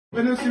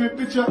When you see me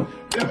picture,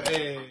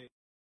 hey.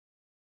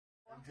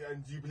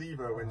 And do you believe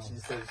her when she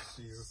says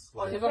she's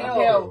like... She's on the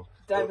pill.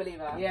 Don't believe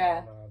her.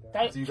 Yeah.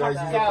 Do you guys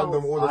use a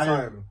condom all the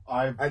time?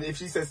 And if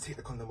she says take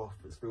the condom off,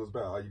 it feels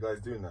better. Are you guys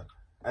doing that?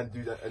 And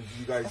do that? And do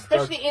you guys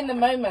especially judge, in the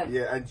moment?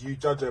 Yeah. And do you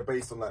judge her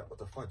based on like what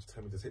the fuck? You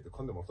tell me to take the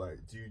condom off. Like,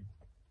 do you?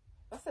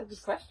 That's a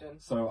good question.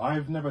 So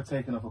I've never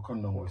taken off a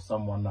condom with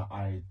someone that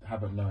I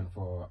haven't known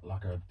for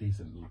like a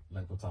decent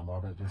length of time, or I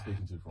haven't been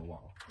speaking to for a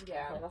while.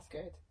 Yeah, that's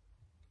good.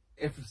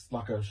 If it's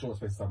like a short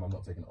space of time, I'm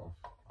not taking it off.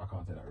 I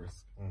can't take that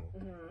risk.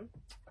 Mm-hmm.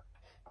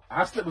 I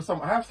have slept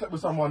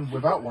with someone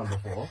without one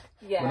before.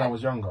 Yeah. When I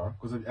was younger,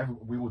 because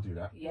we all do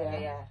that. Yeah,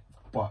 yeah.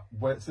 But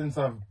since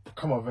I've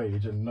come of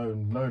age and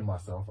known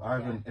myself, I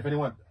haven't. If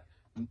anyone,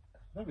 I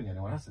don't think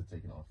anyone has to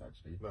take it off.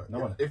 Actually, no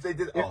one. If they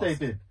did, no.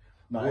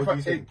 What do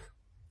you think?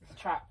 It's a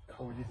trap.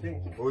 What would you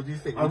think? What would you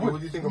think? What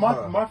would you think of my,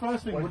 her? my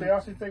first thing Would would they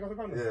ask you to take off the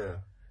condom? Yeah.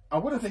 I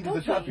wouldn't think it's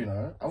a trap, you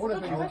know. I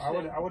wouldn't think. I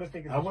wouldn't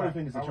think it's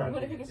a trap. I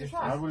wouldn't think it's a trap. You wouldn't think it's a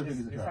trap? I wouldn't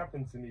think it's a It's trap.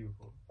 happened to me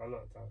before a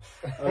lot of times.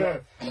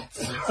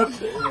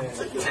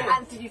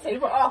 And did you take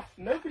it off?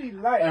 Nobody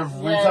likes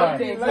Every time.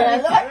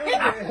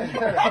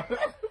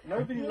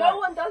 Nobody No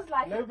one does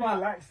like it. Nobody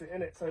likes it,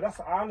 innit? So that's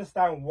I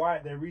understand why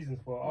their reasons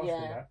for asking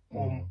Yeah. that.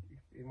 Or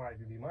it might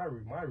even be my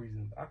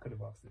reason. I could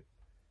have asked it.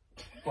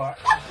 But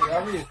you know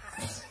what I mean?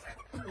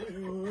 But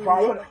I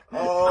wouldn't.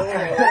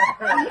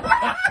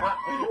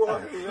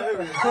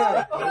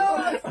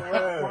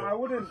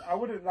 But I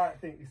wouldn't like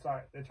think it's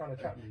like they're trying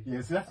to trap me.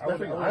 Yeah, see, that's the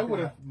thing. I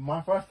would have.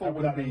 My first thought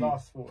wouldn't be.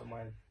 Last thought of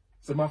mine.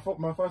 So my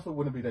first thought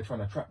wouldn't be they're trying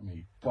to trap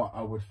me, but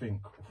I would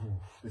think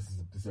this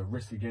is a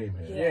risky game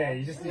here. Yeah,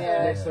 you just need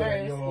to make sure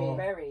that your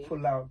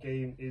pull-out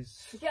game is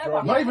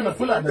strong. Not even a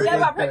pull-out. Yeah,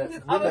 about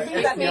pregnancy, other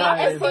things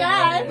like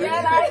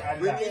STI.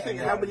 When do you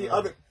think how many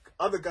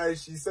other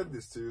guys she said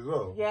this to as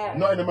well? Yeah.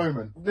 Not in the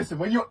moment. Listen,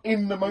 when you're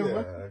in the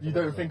moment, you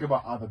don't think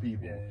about other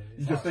people.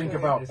 You just think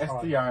about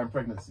STI and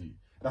pregnancy.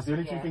 That's the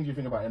only two things you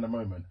think about in the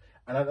moment.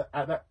 And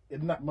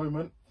in that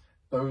moment,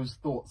 those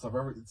thoughts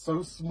are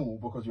so small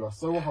because you are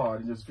so hard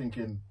and you're just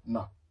thinking,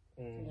 nah.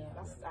 Yeah,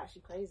 that's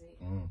actually crazy.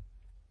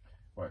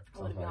 Right,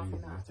 sounds like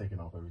he's taking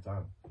off every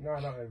time. No,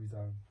 not every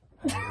time.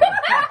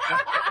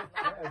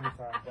 Not every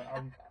time, but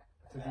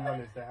to be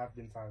honest, there have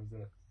been times,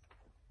 innit?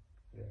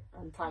 Yeah.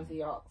 And times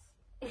he asks.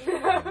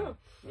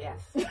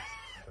 Yes.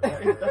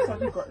 That's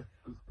actually quite.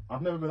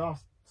 I've never been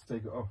asked to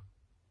take it off.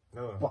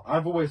 No. But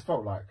I've always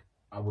felt like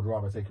I would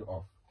rather take it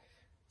off.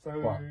 So we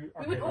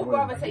would all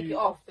rather take it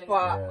off, but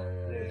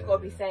you've got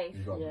to be safe.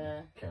 You've got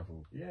to be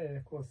careful. Yeah,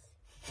 of course.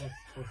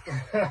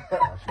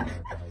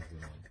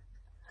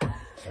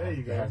 There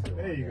you go.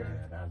 There you go.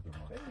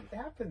 It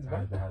happens,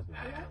 man. It happens.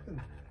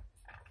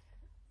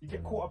 You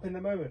get caught up in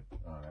the moment,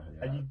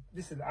 and you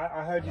listen.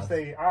 I heard you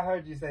say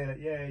that.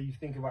 Yeah, you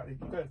think about it.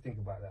 You don't think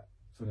about that.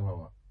 Think about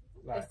what?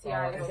 Like,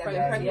 STI,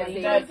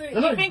 pregnancy.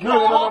 You think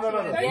No.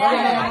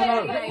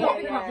 Yeah.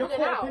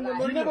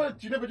 Do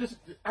you never just,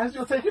 as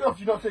you're taking off,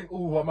 you don't think,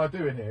 oh, what am I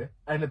doing here?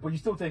 But you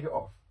still take it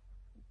off.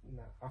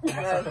 No, I think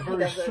that's a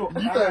very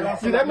short. You don't.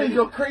 See, that means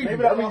you're crazy.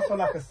 Maybe that lasts for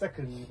like a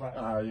second. Like,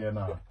 yeah,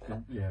 no.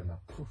 Yeah, no.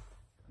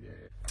 Yeah.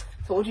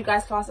 So would you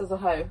guys class as a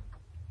hoe?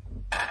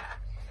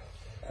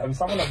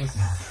 Someone that was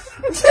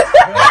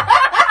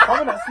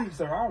someone that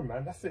sleeps around,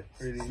 man. That's it,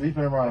 really.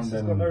 Sleeping around,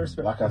 then, no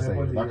respect like I say,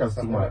 like I was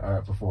talking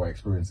about before,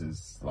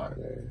 experiences like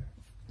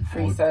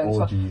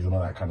orgies and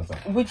all that kind of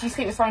stuff. Would you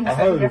sleep with someone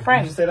who's with your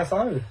friends? Would you say that's a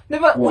hoe? No,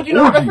 but would you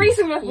not have a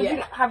threesome? Would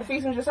you have a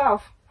threesome with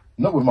yourself?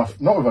 Not with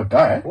a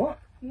guy. What?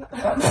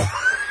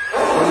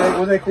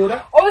 What do they call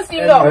that?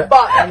 Obviously not,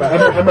 but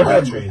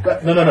Battery.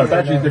 No,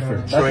 battery's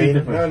different. Train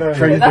different. No.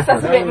 Train's that's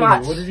different. a bit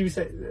much. What did you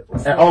say?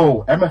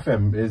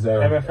 MFM is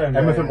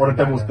MFM or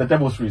the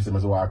devil's threesome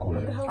is what I call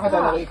it. I don't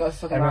know what you guys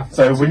are talking about.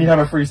 So when you have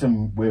a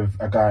threesome with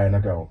a guy and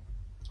a girl.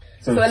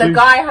 So when a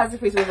guy has a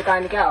threesome with a guy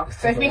and a girl.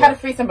 So if we had a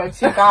threesome with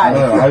two guys.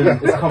 No,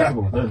 it's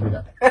comfortable. Don't do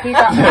that. Two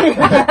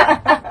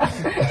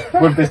guys.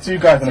 With there's two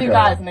guys and a girl. Two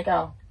guys and a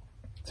girl.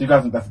 Two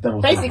guys, that's the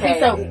devil's Basically,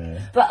 threesome. so.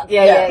 But,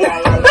 Yeah.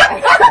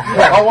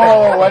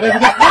 Whoa, there's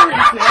an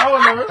experience here. I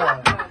want to know.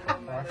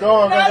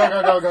 Go.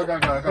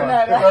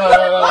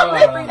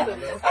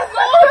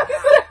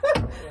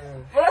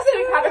 Well, that's if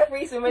we've had a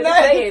threesome, we're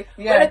saying.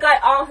 When a guy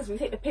asks us, we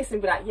take the piss and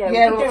be like, we can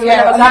do it.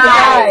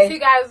 Yeah. Two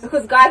guys,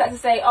 because guys like to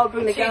say, oh,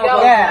 bring the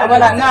girl. Yeah, and we're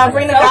like, no,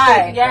 bring the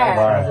guy.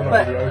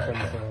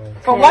 Yeah.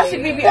 But why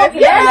should we be open?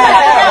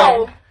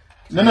 Yeah.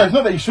 No, it's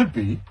not that you should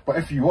be, but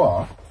if you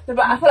are. No,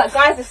 but I feel like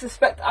guys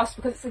disrespect us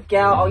because it's a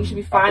girl, oh, you should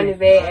be fine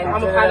with it, and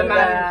I'm a kind of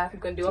man who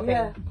can do a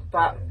thing.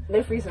 But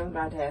no threesome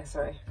around here,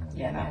 sorry.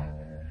 Yeah, no.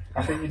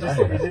 I think it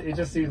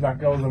just seems like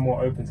girls are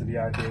more open to the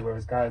idea,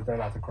 whereas guys don't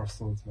like to cross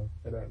swords, man.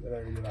 They don't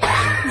really like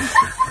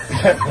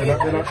it.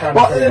 They're not trying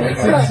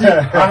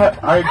to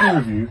I agree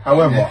with you.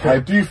 However, I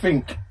do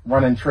think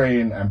run and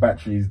train and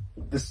batteries,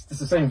 it's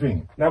the same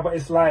thing. No, but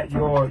it's like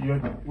you're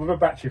with a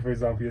battery, for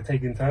example, you're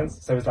taking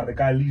turns, so it's like the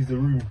guy leaves the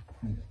room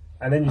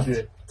and then you do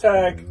it.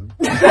 Tag.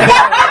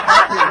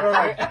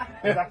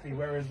 Exactly.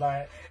 Whereas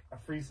like a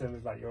threesome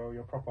is like your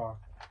proper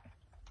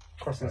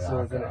crossing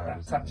swords, isn't it?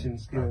 Like touching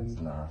skin.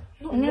 Nah.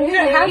 Not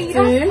really. You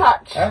don't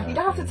have to touch. You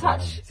don't have to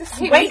touch.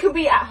 He could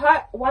be at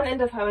her one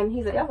end of her and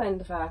he's at the other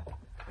end of her.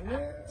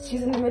 Yeah.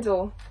 She's in the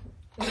middle.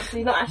 So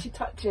you're not actually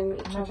touching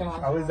each other.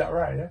 Oh, is that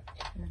right? Yeah.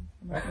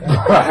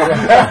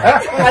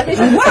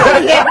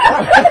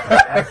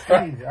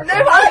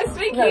 No, but I'm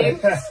speaking.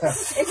 It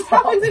just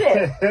happens,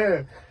 isn't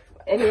it?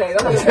 Anyway,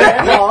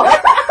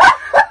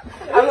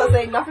 I'm not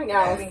saying nothing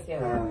else.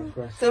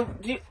 So,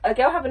 a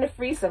girl having a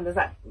threesome, does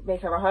that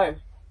make her a hoe?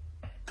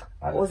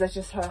 Or is that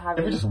just her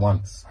having... If it just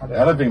once, I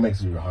don't think it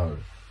makes you a hoe.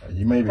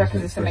 You maybe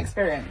because it's an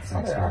experience.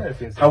 I don't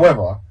think so.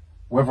 However,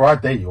 whether I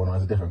date you or not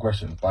is a different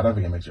question, but I don't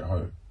think it makes you a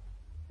hoe.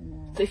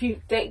 So if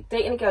you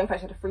dating a girl in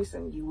fact had a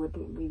threesome, you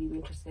wouldn't really be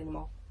interested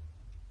anymore.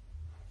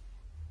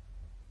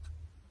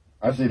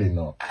 Ideally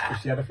not.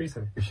 If she had a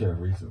threesome. If she had a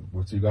threesome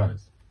with 2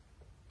 guys.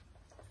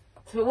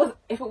 So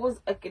if it was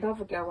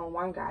another girl and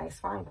one guy, it's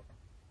fine.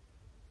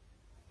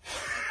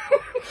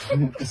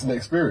 It's an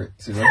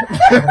experience, you know?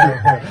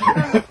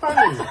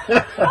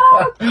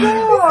 Oh,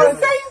 God.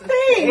 Same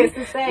thing. It's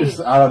the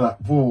same. I don't know.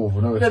 Whoa,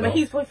 no, it's No, not. but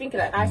he's probably thinking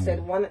like I said,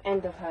 one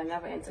end of her,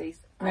 another end. So he's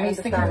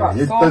thinking about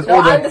Yeah, swords.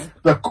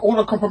 all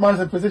the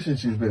compromising positions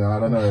she's been in, I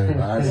don't know.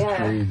 That's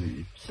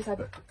crazy. She's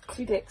had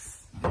 2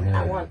 dicks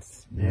Yeah. at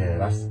once. Yeah,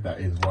 that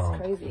is wild.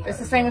 It's crazy. It's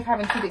the same with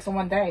having 2 dicks on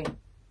one day.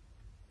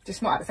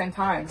 Just not at the same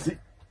time. See,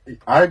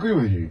 I agree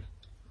with you.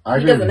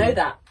 He doesn't know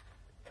that.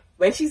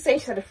 When she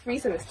says she had a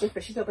threesome, it's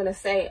different. She's not going to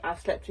say, I've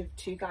slept with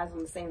 2 guys on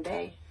the same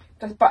day.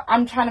 But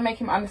I'm trying to make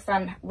him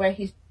understand where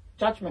his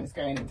judgment's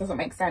going. It doesn't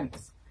make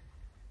sense.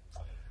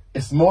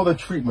 It's more the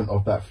treatment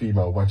of that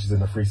female when she's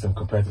in a threesome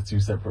compared to 2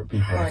 separate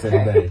people on the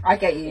same day. I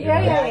get you.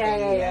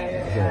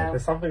 Yeah.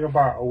 There's something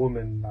about a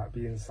woman like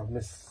being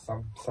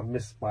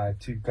submissed by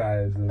 2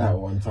 guys At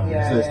one time.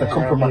 Yeah, So it's the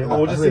compromise.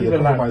 or just really even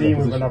the like compromise being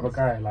with positions. another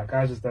guy. Like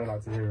guys just don't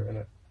like to hear it,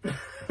 innit?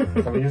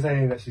 So when you're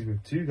saying that she's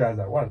with 2 guys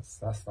at once,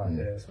 that's like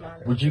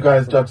Would you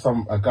guys judge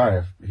a guy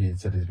if he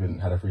said he's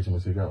had a threesome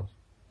with 2 girls?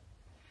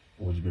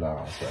 Or would you be like,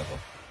 oh, whatever?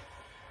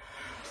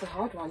 It's a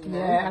hard one, you know?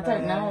 Yeah, I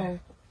don't know.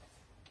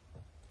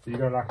 So you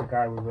don't like a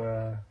guy with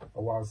a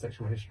wild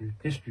sexual history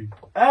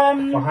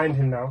Um, behind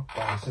him now,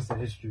 but it's just a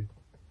history.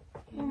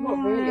 Not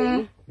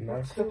really.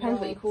 No. Depends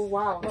what you call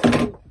wild.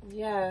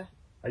 Yeah.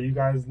 Are you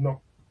guys not?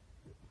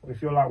 If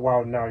you're like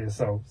wild now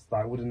yourselves,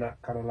 like wouldn't that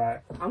kind of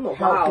like I'm not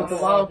help wild. with the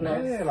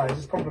wildness. yeah, like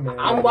just compliment?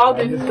 I'm wild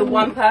with the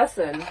one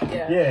person.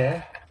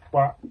 Yeah,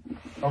 but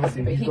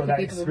obviously But you've he got could that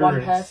be the one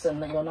experience. person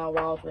that you're now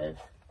wild with.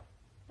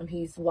 And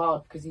he's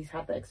wild because he's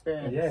had that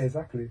experience. Yeah,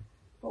 exactly.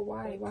 But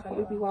why? Why can't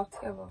we be wild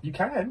together? You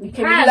can. You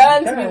can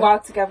learn to be can.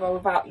 wild together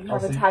without you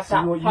having to have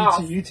that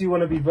past. You two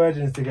want to be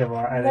virgins together,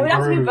 and No, we then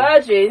don't have to be grow.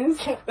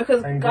 virgins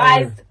because And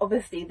guys, grow.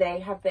 obviously, they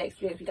have their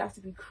experience. We don't have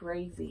to be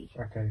crazy.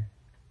 Okay,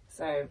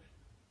 So,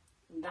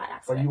 in that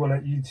aspect.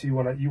 but you two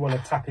wanna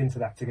tap into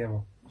that together,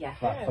 Yeah.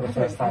 like for the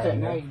first time. I don't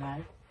know, yeah? you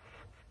know.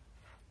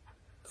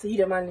 So you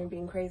don't mind him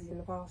being crazy in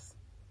the past?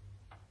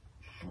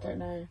 I don't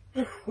know.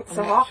 So I'm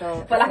hard. not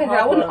sure. But like I said,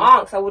 I wouldn't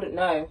ask. I wouldn't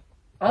know.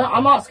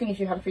 I'm asking if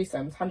you had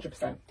threesomes,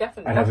 100%.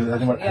 Definitely. And has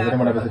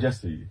anyone ever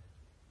suggested you?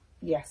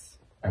 Yes.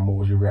 And what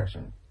was your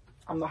reaction?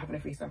 I'm not having a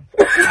threesome.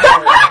 But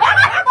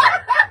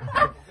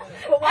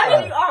why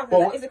did you ask?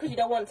 Well, Is it because you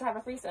don't want to have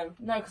a threesome?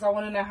 No, because I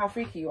want to know how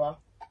freaky you are.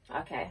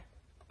 Okay.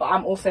 But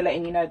I'm also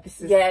letting you know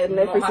this is... Yeah,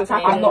 no not threesomes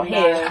happening. I'm not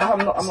happening. here. I'm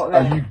not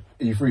Are there.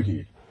 you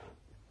freaky?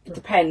 It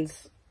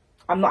depends.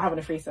 I'm not having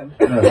a threesome.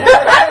 No.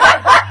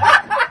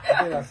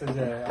 I think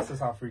that's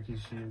just how freaky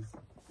she is.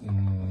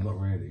 Not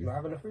really. You're not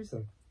having a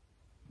threesome.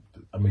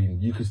 I mean,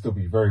 you could still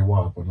be very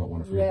wild, but not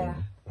want a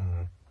threesome. Yeah.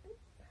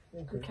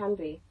 Okay. It can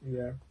be.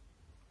 Yeah.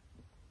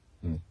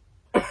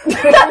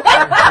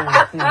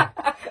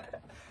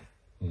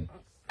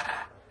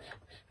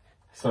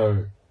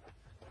 So,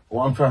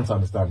 what I'm trying to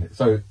understand is,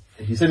 so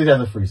he said he has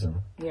a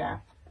threesome. Yeah.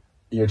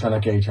 You're trying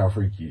to gauge how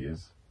freaky he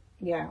is.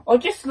 Yeah. Or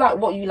just like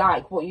what you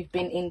like, what you've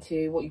been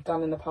into, what you've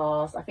done in the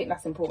past. I think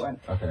that's important.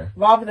 Okay.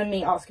 Rather than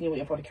me asking you what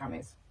your body count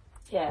is.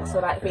 Yeah. So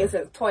like, for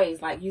instance,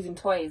 toys, like using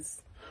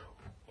toys.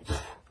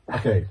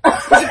 Okay.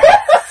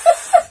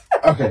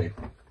 Okay.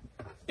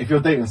 If you're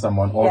dating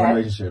someone or in a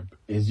relationship,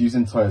 is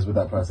using toys with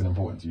that person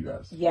important to you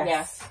guys?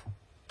 Yes.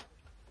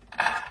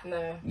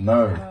 No.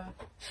 No.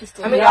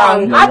 I mean,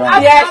 young.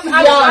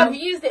 I've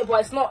used it, but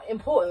it's not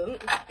important.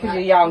 Because you're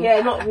young.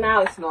 Yeah, not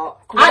now. It's not.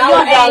 At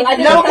your age,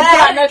 no one can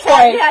pull out no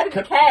toy. Yeah, I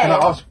didn't care. Can I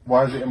ask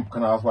why is it?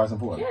 Can I ask why it's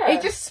important? Yeah.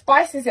 It just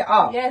spices it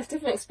up. Yeah, it's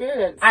different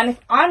experience. And if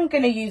I'm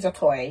going to use a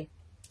toy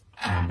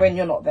when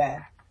you're not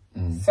there,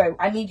 so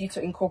I need you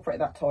to incorporate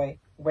that toy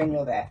when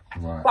you're there.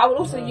 Right. But I would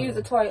also use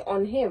the toy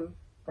on him.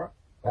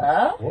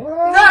 Huh?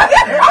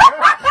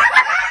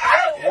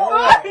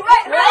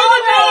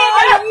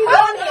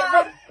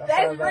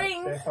 There's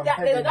rings.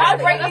 There's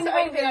Vibrating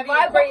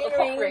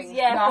rings.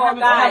 Yeah, No, for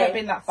a I haven't guy.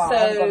 been that far. So I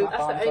haven't gone that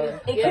that's far, the I'm only.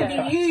 sorry. It can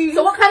be used.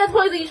 So what kind of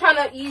toys are you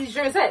trying to use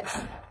during sex?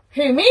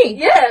 Who, me?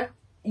 Yeah.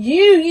 You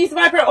use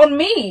vibrate on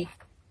me.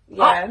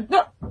 Yeah.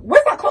 No,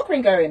 where's that cock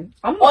ring going?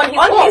 I'm not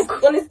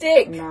On his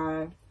dick.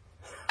 No.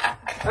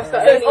 That's So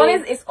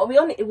it'll be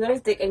on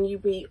his dick and you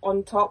be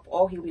on top,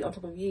 or he'll be on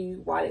top of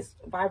you while it's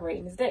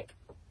vibrating his dick.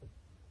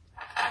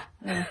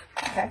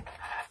 Okay.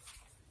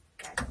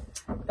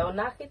 Don't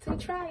knock it till you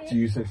try it. Do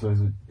you sex toys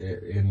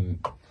in?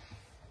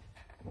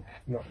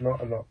 Not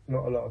a lot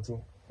at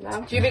all.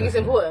 No? Do you think it's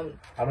important?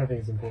 I don't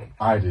think it's important.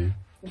 I do.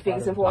 You think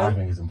it's I important?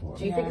 think it's important.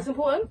 Do you think it's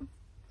important?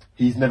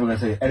 He's never going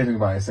to say anything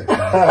about his sex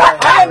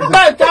life.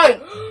 No,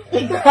 don't.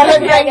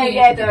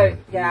 Yeah, don't.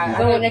 Yeah, You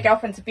don't want your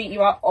girlfriend to beat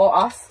you up or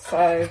us,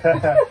 so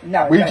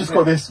no. We've just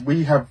got this.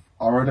 We have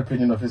our own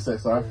opinion of his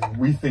sex life.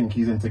 We think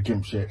he's into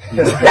gimp shit.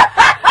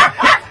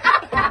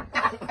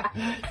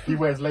 He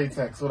wears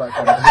latex, all that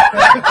kind of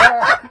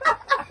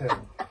shit.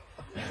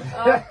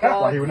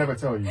 But he will never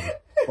tell you.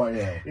 But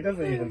yeah. He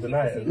doesn't even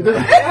deny it.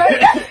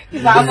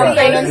 He's like, I'm not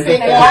saying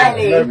anything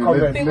quietly.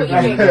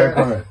 No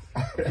comment.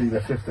 He's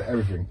a fifth to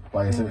everything.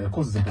 But of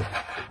course it's important.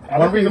 I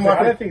don't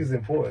think it's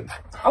important.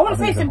 I wouldn't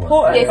say it's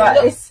important,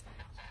 but it's.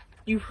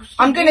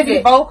 I'm going to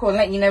be vocal and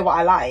let you know what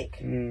I like.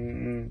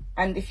 And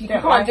if you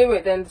don't can't do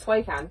it, then the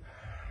toy can.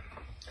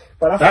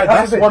 But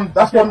that's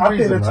one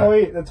reason.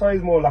 The toy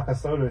is more like a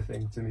solo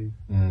thing to me.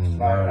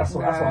 That's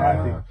what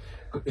I think.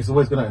 It's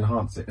always going to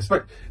enhance it.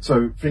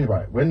 So think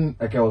about it. When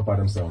a girl's by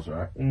themselves,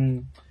 right?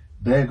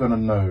 They're going to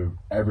know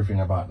everything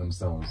about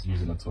themselves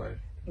using a toy.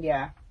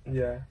 Yeah.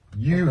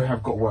 You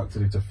have got work to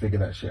do to figure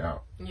that shit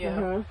out.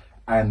 Yeah.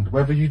 And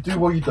whether you do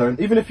or you don't,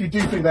 even if you do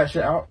figure that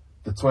shit out,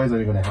 the toy's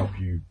only going to help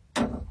you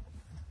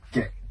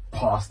get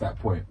past that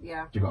point.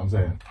 Yeah. Do you get what I'm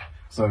saying?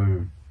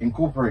 So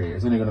incorporate it.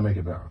 It's only going to make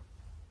it better.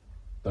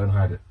 Don't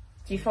hide it.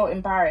 Do you feel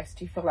embarrassed?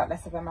 Do you feel like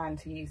less of a man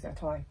to use a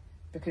toy?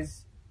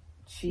 Because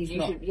she's you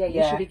not... should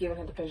be giving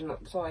her the pleasure,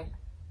 not the toy.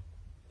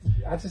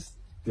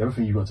 The other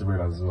thing you got to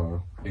realise as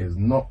well is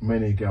not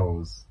many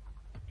girls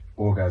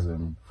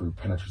orgasm through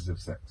penetrative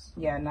sex.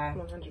 Yeah, no.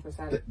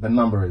 100%. The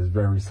number is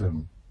very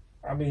slim.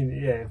 I mean,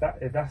 yeah,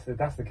 if that's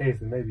the case,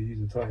 then maybe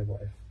use a toy.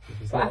 But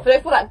if it's But not, I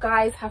feel like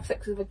guys have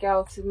sex with a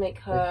girl to make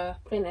her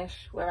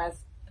finish, whereas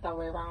the other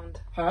way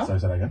around. Huh? So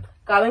say that again.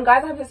 When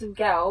guys have sex with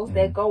girls,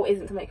 their goal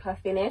isn't to make her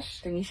finish.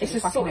 Then you should It's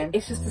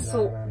just to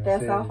sort their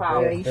self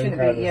out. Yeah, you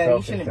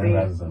shouldn't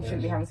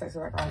be having sex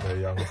with that guy. They're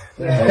young.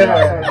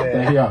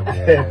 They're young.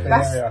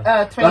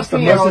 That's That's the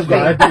 23-year-old most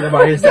I think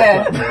about his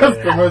sex life. That's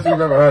the most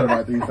you've ever heard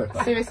about these sex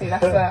life. Seriously,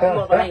 that's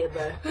Not related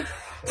though.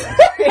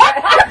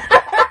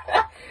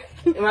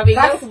 It might be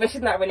young, but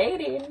she's not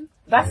relating.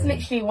 That's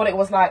literally what it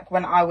was like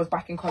when I was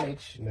back in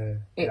college.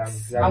 Yeah.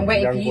 I'm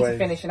waiting for young you to boys.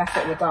 finish and that's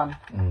it, we're done.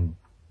 Mm.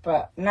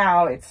 But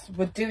now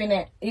we're doing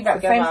it either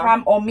at the same Together.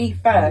 time or me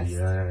first.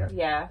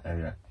 Yeah.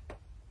 I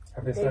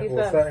think Ladies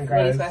certain first.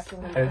 guys, Ladies first,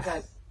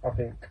 100%. I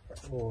think,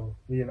 or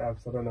me and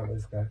Abs, I don't know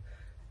this guy.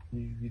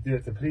 You do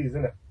it to please,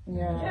 innit?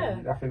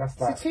 Yeah. I think that's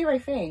It's like a two-way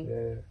thing.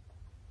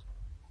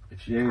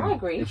 yeah. I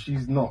agree. If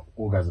she's not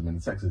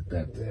orgasming, sex is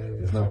dead.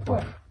 There's no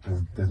point.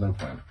 There's no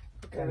point.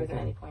 There isn't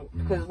any point.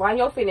 Because when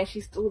you're finished,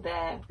 she's still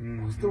there,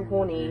 still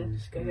horny.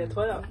 Just go get a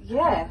toy out.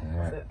 Yeah.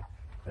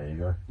 There you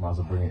go. Might as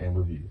well bring it in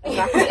with you.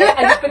 Exactly. And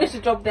just finish the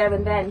job there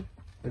and then.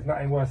 There's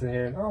nothing worse than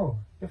hearing, "Oh,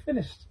 you're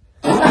finished."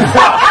 I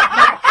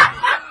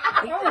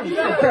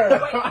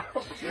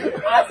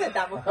said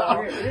that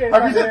before. Have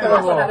you said that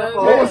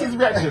before? What was his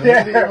reaction?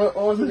 What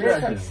was his He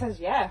reaction? says,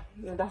 yeah.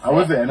 And that's How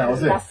was it? And that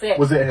was it. That's it.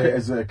 Was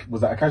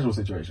was that a casual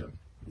situation?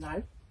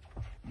 No.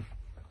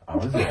 How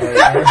was it?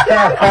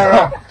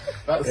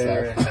 That's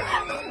sad.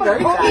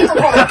 Very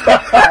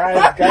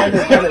sad. Guys,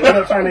 we're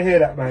not trying to hear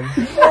that, man.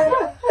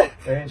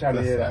 They ain't trying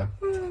to hear that.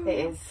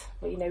 It is.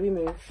 But we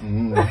move.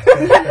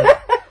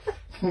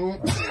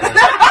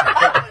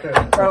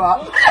 Grow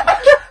up.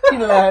 You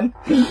learn.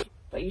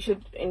 But you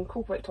should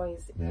incorporate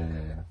toys.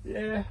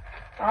 Yeah.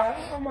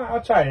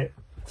 I'll try it.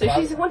 So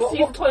if she wanted to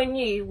use a toy on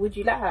you, would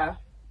you let her?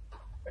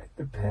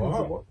 Depends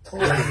on what toy.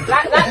 Bring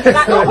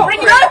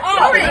it up!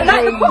 Sorry,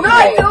 like the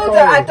dildo.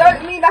 I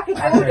don't mean like a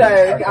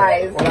dildo,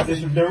 guys. Well, the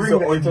ring that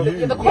you're talking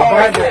The about.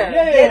 corporate.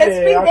 Yeah,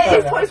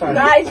 There's toys for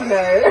guys, you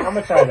know. I'm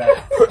gonna try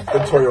that. Put the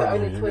toy on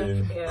only you. toy, You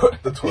mean. yeah. Put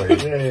the toy.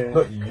 Yeah.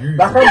 Not you.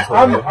 Like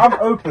I'm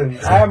open.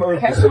 I am open.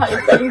 Catch my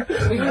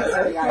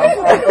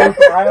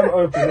I am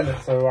open in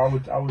it, so I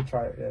would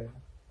try it. Yeah.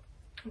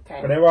 Okay.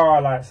 But there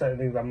are like certain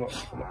things I'm not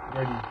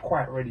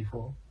quite ready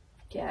for.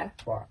 Yeah.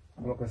 But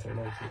I'm not gonna say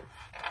no to it.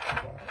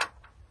 But,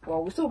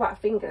 Well, we're still about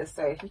fingers,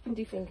 so if you can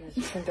do fingers,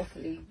 you can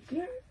definitely.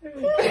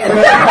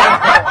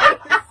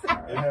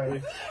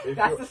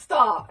 That's the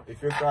start.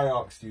 If your guy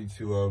asks you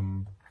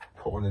to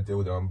put on a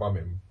dildo and bum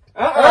him,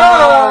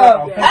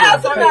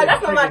 That's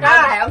not my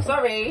guy. I'm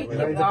sorry.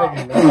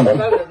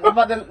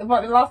 About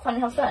the last time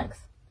you have sex?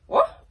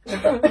 What?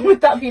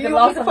 Would that be the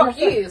last time Fuck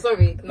you.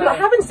 Sorry. We're not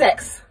having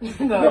sex. We're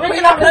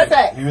really not having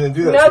sex. you wouldn't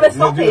do that. No, to they're him.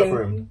 You wouldn't do that stopping.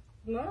 for him.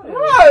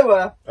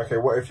 No. Okay,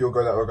 what if you're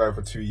going out with a guy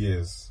for 2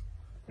 years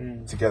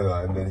together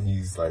and then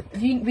he's like,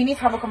 We need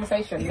to have a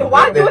conversation.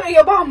 Why do it in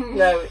your bum?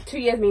 No, 2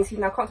 years means he's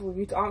now comfortable with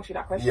you to answer you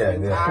that question.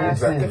 yeah,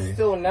 exactly. But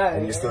still no.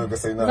 And you're still gonna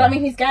say no. Does that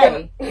mean he's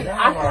gay?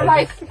 I feel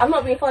like I'm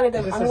not being funny. it's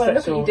I'm just going to look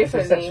at you it's a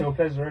differently. sexual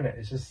pleasure, innit?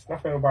 It's just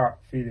nothing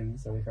about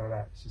feelings or anything like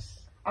that. It's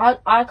just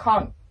I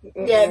can't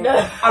Yeah,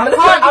 no. I'm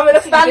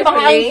gonna stand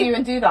behind you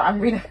and do that. I'm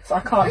really, so I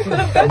can't do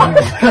that.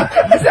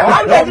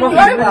 I'm bending you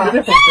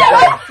over.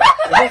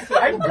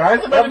 Guys,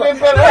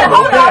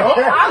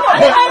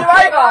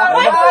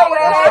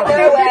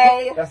 No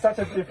way. That's such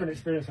a different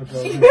experience for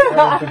girls. Just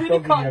dogging your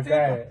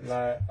guy,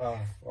 like, oh,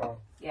 wow.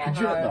 Yeah,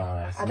 no,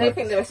 I don't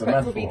think the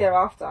respect will be there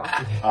after.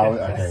 Oh,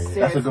 okay.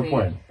 That's a good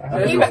point. That's a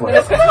The good point.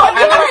 respect,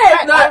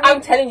 no,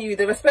 I'm telling you,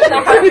 the respect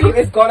I have for you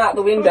is gone out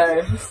the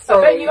window. I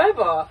Sorry. bent you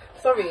over.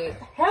 Sorry.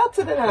 Hell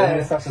to the Yeah, no.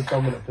 it's such a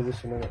dominant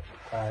position, isn't it?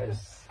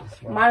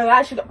 It's My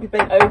man should not be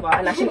bent over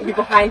and I shouldn't be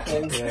behind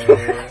him. yeah.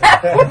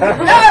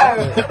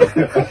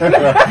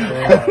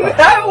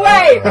 No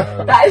way!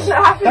 That is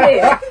not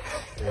happening.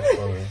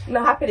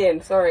 Not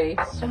happening, sorry.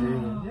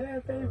 Yeah,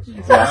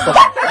 baby. Stop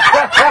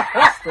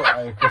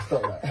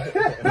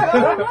that.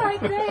 Oh my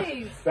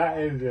days. That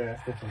is, yeah,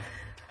 it's different.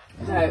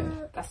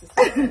 No, that's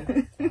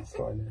disgusting. It's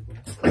not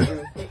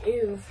enable. It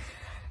is.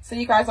 So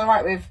you guys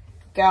alright with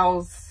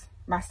girls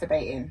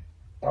masturbating?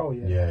 Oh,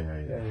 yeah.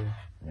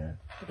 Yeah.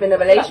 Been a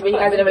relationship, when you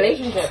guys in a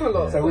relationship.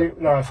 So we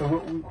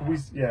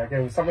yeah,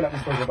 again, something that we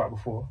spoke about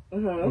before.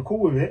 We're cool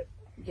with it,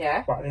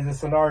 Yeah. but there's a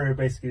scenario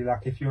basically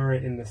like if you're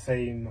in the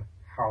same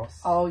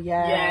house. Oh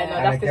yeah. Yeah, no,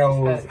 and that's a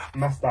girl's disrespect.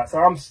 masturbate. So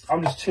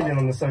I'm just chilling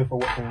on the sofa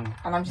watching.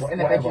 And I'm just in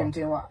the whatever. bedroom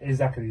doing what?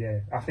 Exactly, yeah.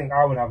 I think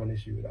I would have an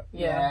issue with that.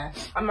 Yeah.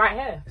 I'm right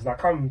here. It's like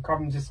come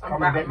just come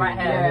I'm and right- get me. I'm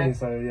right you know what I here. mean?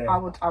 So yeah.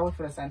 I would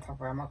feel the same type of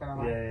way, I'm not gonna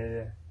lie.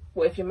 Yeah.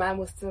 What if your man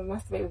was to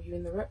masturbate with you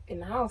in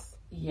the house?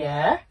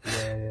 Yeah.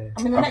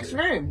 I'm in the next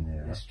room.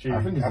 Yeah. It's true.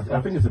 I think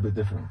it's a bit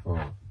different for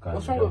guys.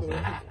 What's and wrong with girls,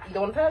 me? though. You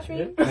don't want to touch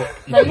me?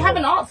 No, you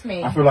haven't asked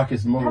me. I feel like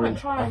it's more. Haven't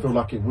tried. I feel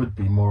like it would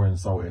be more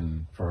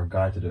insulting for a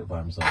guy to do it by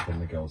himself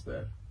when the girl's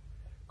there,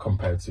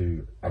 compared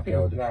to a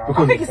girl.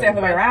 I think it's the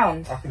other way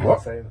around. I think What?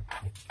 I'd say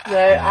that.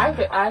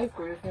 No, I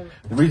agree with him.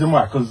 The reason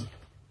why, because,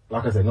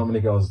 like I said, not many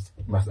girls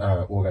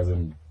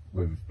orgasm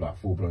with like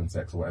full blown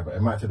sex or whatever.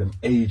 It might take them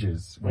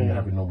ages when you're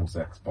having normal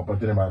sex, but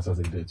doing it by themselves,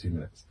 they can do it in 2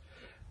 minutes.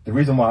 The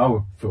reason why I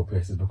would feel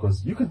pissed is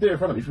because you can do it in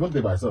front of. If you want to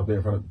do it by yourself, do it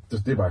in front of.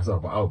 Just do it by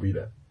yourself, but I'll be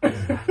there.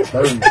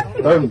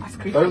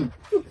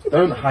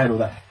 don't hide all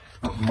that.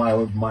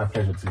 My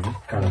pleasure to you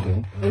kind of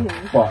thing.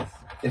 But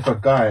if a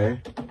guy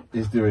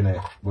is doing it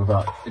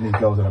without any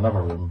girls in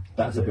another room,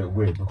 that's a bit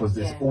weird because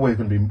it's always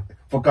going to be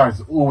for guys.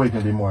 It's always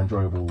going to be more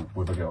enjoyable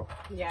with a girl.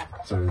 Yeah.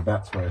 So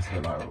that's where it's a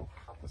bit like, oh,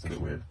 that's a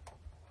bit weird.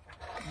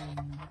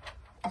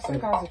 Some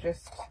guys are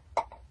just.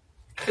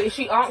 So if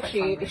she asks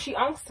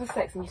for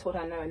sex and you told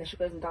her no and then she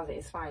goes and does it,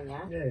 it's fine,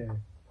 yeah? Yeah.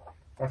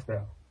 That's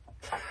better.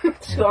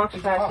 She'll ask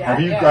you first, yeah? Have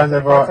you guys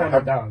ever I'll turn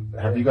it down.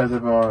 have you guys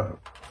ever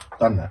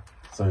done that?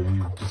 So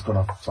you've just gone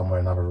off somewhere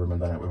in another room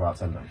and done it without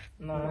telling them?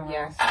 No.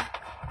 Yes.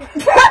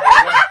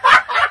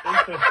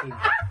 Interesting.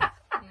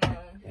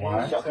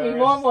 Why? Shock me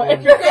more and more.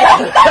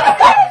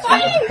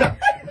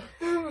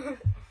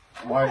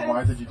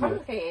 Why did you do it?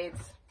 Complicated.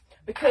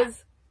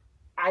 Because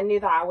I knew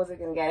that I wasn't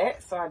going to get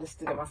it, so I just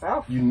did it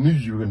myself. You knew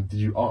you were going to. Did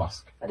you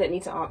ask? I didn't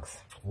need to ask.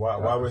 Why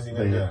was he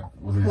going to do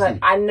that? Was he Like, asleep?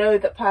 I know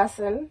the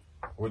person.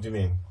 What do you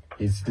mean?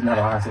 He didn't have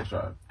a high sex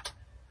drive.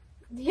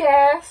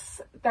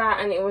 Yes, that,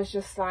 and it was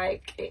just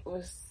like, it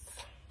was.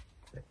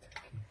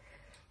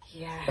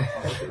 Yeah.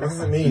 What does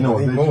it mean? You know,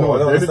 I need the, more. I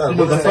don't understand.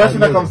 the What does first thing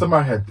that mean? comes to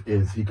my head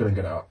is he couldn't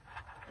get it out.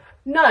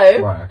 No.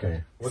 Right,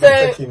 okay. What So-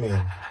 does techie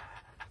mean?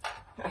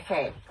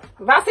 Okay.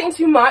 Without saying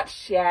too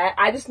much, yeah,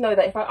 I just know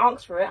that if I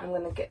ask for it, I'm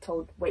going to get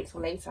told wait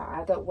till later.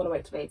 I don't want to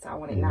wait till later. I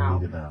want it You now.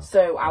 need it now.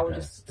 So I will Okay.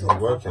 just. Is it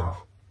working?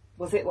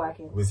 Was it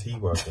working? Was he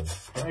working?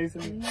 He's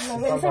in, No,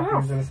 sounds we're in the same like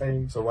house. he's in the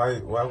same. So why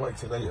wait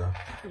till later?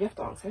 You have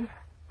to ask him.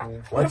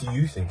 Why do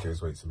you think it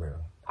was wait till later?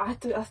 I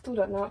still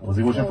don't know. Was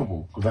he watching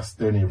football? Because that's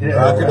the only reason.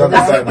 Yeah. I could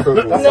understand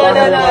football.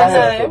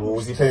 No.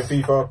 Was he playing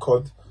FIFA,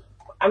 COD?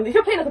 I mean, if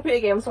you're playing a computer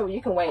game, I'm sorry,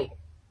 you can wait.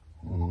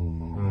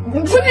 Mm.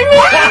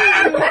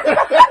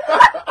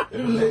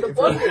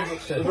 What do you mean?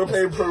 If you're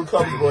playing pro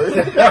clubs, boy. No.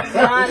 You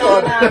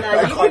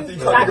can't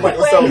think about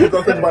yourself. You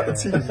gotta think about the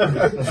team.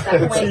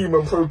 The team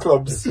and pro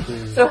clubs.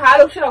 So how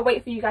long should I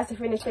wait for you guys to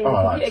finish playing Oh, the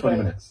like computer 20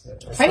 game? minutes.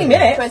 20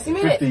 minutes? 20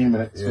 minutes. 15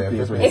 minutes. Yeah, 15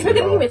 minutes. 15 If we're gonna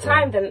give me minutes.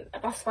 time, then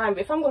that's fine.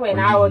 But if I'm gonna wait an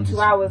Well, hour, you 2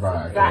 just- hours,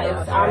 right, that okay,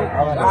 is, okay.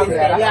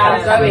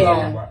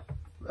 I'm going.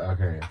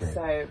 Okay.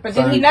 So, But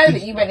did he know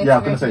that you went into Yeah, I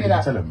was the going to say, do did you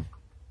that? tell him?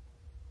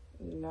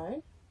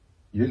 no.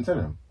 You didn't tell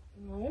him?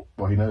 No.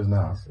 Well, he knows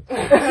now.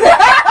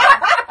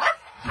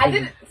 I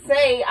didn't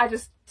say I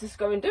just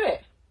go and do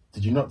it.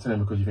 Did you not tell him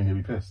because you think he'd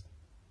be pissed?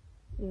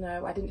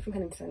 No, I didn't think I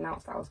needed to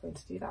announce that I was going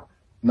to do that.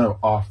 No,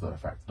 after the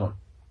fact, not.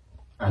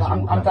 As Like, you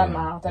I'm walk out done the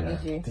room. now, I don't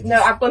Yeah. need you.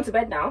 No, I've gone to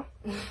bed now.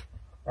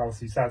 Oh,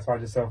 so you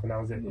satisfied yourself and that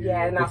was it. You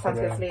Yeah, were now good it's time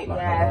for to the- sleep. Like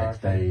the Yeah.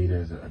 next day,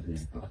 there's a.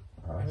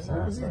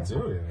 What was he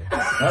doing?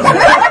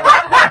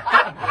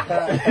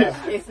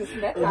 It's just He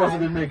must have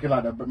been making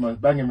like the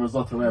most banging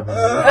risotto ever.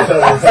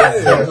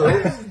 What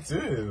was he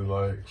doing?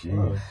 Like,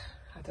 Jeez.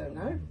 I don't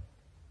know.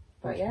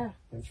 But yeah.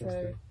 Interesting.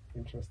 So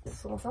Interesting.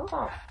 that's what I'm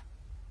about.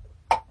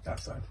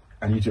 That's sad.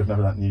 And you two have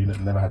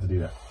never had to do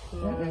that?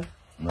 No.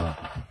 No.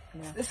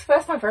 It's the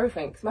first time for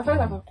everything. It's my first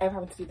time ever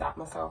having to do that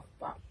myself.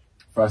 But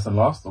First and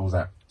last, or was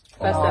that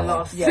First and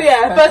last. Yeah,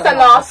 Yeah, first and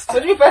last.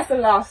 What do you mean first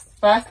and last?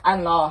 First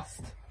and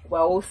last.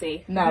 Well, we'll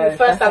see. No,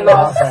 first and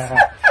last.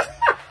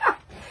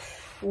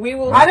 We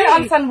will. I don't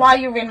understand why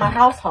you're in my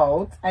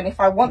household, and if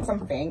I want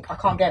something, I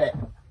can't get it.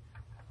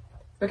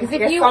 Because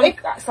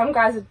some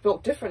guys are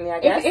built differently, I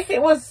guess. If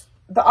it was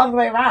the other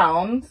way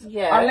around,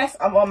 yeah. Unless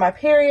I'm on my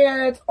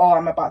period or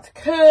I'm about to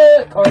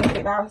cook or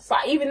anything else.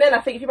 But even then, I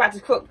think if you're about to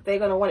cook, they're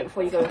gonna want it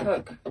before you go and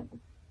cook.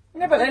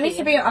 No, but there needs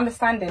to be an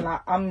understanding.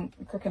 Like, I'm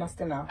cooking us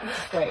dinner.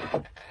 Great.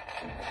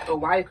 Or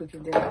why are you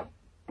cooking dinner?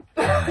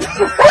 Yeah.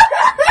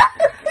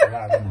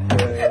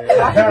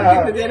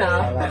 Cooking the dinner.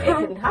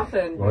 It can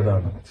happen. Well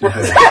done.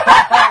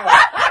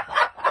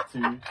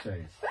 Two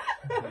shades.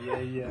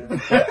 Yeah.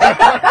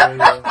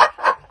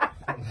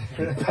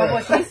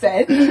 What she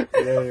said.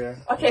 Yeah.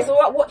 Okay, so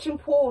what, watching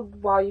porn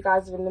while you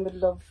guys are in the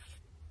middle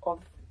of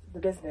the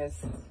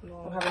business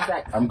or having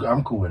sex?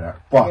 I'm cool with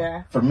that.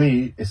 But for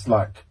me, it's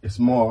like, it's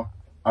more,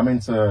 I'm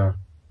into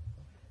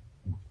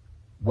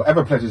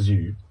whatever pleasures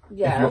you.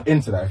 Yeah. If you're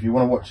into that, if you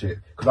want to watch it,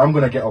 because I'm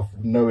gonna get off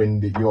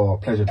knowing that you're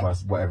pleasured by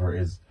whatever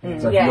it is.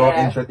 So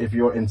if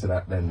you're into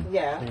that, then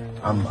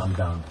I'm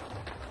down.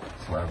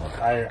 Whatever.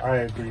 I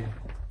agree.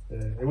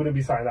 It wouldn't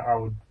be something that I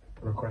would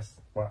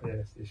request, but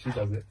yeah, if she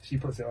does it, she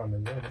puts it on,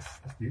 then let's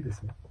do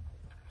this, man.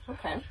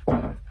 Okay.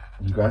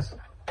 You guys?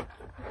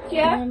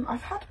 Yeah.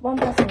 I've had one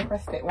person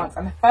request it once,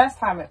 and the first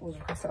time it was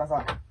requested, I was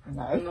like,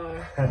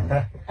 no.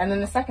 And then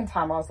the second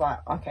time, I was like,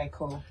 okay,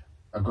 cool.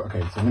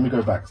 Okay, so let me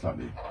go back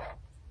slightly.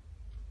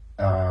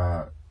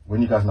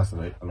 When you guys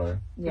masturbate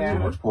alone, do you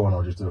watch porn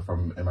or just do it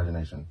from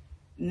imagination?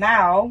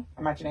 Now,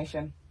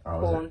 imagination.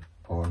 Porn.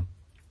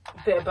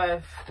 Bit of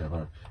both. Yeah,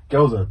 both.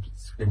 Girls are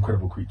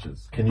incredible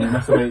creatures. Can you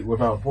masturbate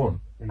without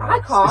porn? I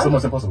can't. It's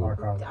almost impossible.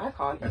 I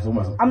can't. It's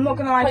almost. I'm not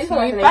gonna lie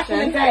to you. Back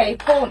in the day,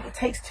 porn, it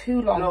takes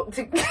too long. If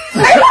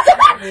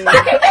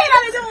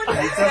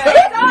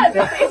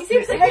you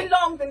seem to take too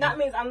long, then that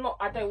means I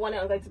don't want it.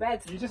 I'm going to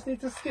bed. You just need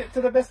to skip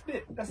to the best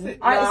bit. That's it.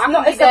 It's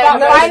about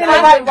finding the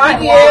right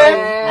video,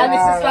 and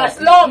it's just like,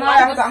 it's long. No, I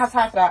don't have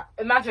time for that.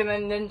 Imagine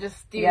and then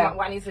just do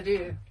what I need to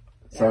do.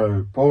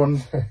 So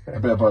porn, a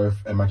bit of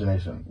both,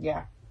 imagination.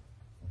 Yeah.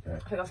 I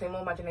think I'll say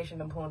more imagination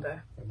than porn though.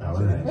 Oh,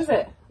 is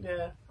it?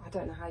 Yeah. I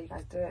don't know how you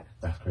guys do it.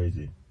 That's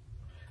crazy.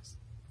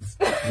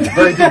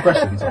 Very good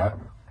questions, right?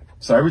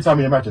 So every time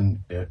you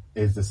imagine it,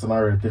 is the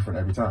scenario different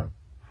every time?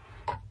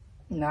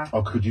 No.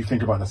 Or could you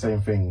think about the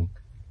same thing,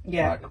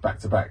 like back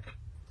to back,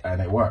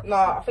 and it works? No,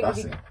 I think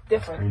it'd be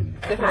different.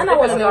 I know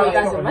what you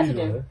guys are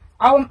imagining.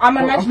 I'm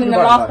imagining the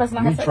last person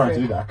I had sex with. Me try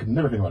to do that. I could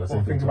never think about the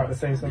same thing. Think about the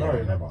same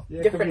scenario. Yeah, never.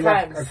 Yeah, different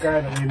like times. a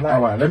guy that you like.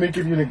 All right, let me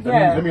give you.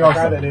 Let me ask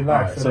guy you. that they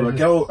like, Right, so so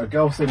they a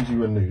girl sends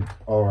you a nude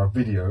or a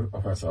video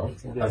of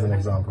herself as an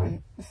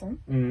example.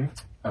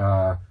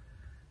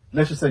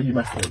 Let's just say you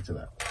masturbate to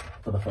that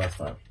for the first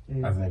time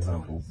as an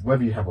example,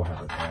 whether you have or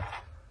haven't. Right?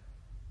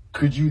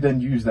 Could you then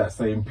use that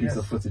same piece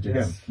of footage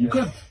again? You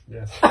could.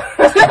 Yes.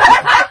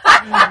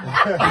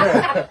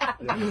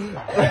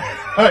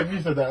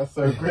 You said that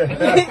so great.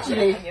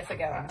 Literally. Yes,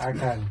 again. I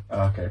can.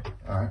 Okay,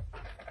 alright.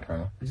 Fair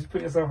enough. You just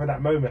put yourself in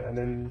that moment and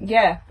then.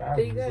 Yeah. Bam,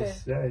 There you go.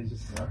 You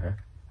just. Okay.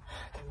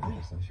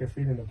 If you're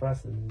feeling the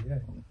person,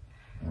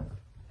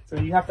 So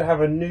you have to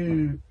have a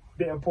new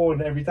bit of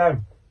porn every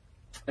time.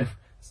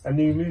 A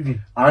new movie.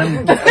 I'm.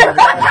 Is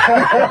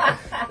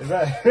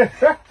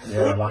that?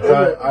 Yeah, like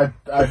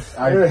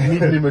I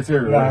need new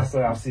material. Nah,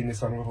 so I've seen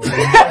this one before.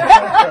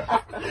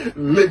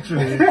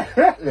 Literally.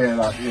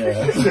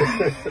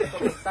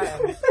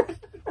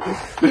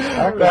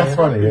 That's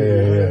funny.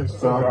 Yeah.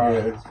 So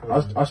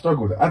I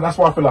struggle with it, and that's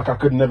why I feel like I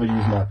could never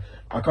use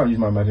I can't use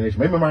my imagination.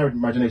 Maybe my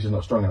imagination is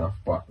not strong enough,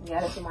 but I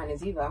don't think mine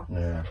is either.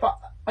 Yeah. But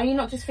are you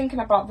not just thinking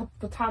about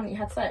the time that you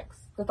had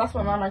sex? Because that's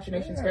where my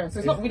imagination's going. So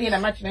it's not really an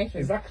imagination.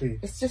 Exactly.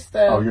 It's just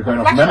you're going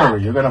off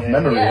memory. You're going off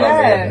memory.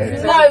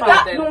 Yeah. No,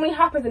 that normally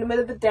happens in the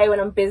middle of the day when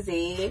I'm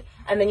busy,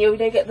 and then you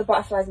get the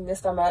butterflies in your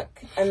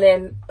stomach, and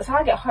then by the time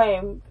I get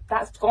home,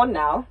 that's gone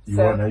now. You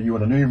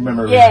want a new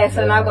memory. Yeah,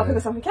 so now I've got to think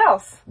of something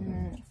else.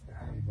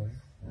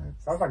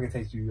 Sounds like it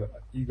takes you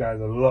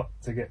guys a lot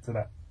to get to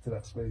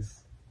that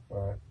space.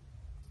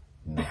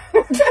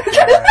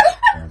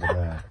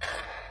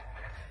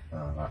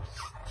 Alright.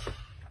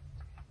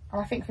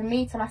 I think for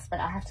me to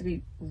masturbate, I have to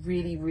be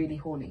really, really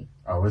horny.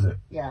 Oh, is it?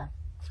 Yeah.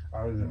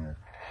 Oh, is it?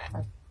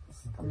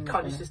 You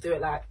can't just do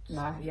it like.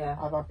 No. Yeah.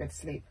 I'd rather go to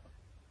sleep.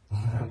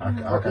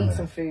 I eat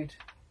some food.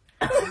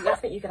 I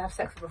think you can have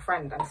sex with a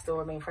friend and still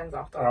remain friends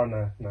after. Oh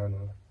no.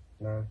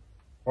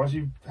 Once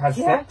you've had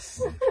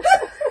sex.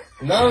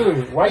 No.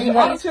 Why are you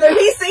not? He's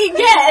saying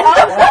yes.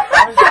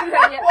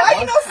 Why are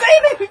you not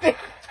saying anything?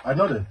 I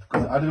nodded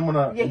because I didn't want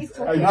to. Yeah, he's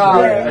talking.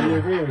 Are you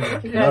agreeing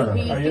with me? No,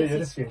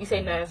 You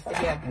say no.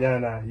 Yeah,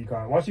 no, you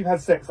can't. Once you've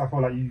had sex, I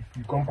feel like you've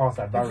gone past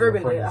that barrier.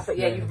 You've ruined it. I thought,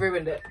 you've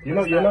ruined it.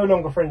 You're no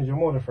longer friends. You're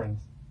more than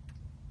friends.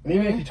 And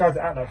even if you try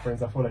to act like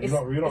friends, I feel like you're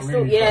not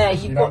really. Yeah,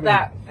 friends, you've got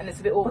that, and it's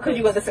a bit awkward. Because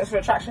you got the sexual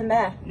attraction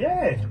there.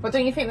 Yeah. But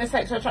don't you think the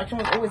sexual attraction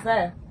was always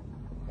there?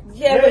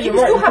 Yeah, but you can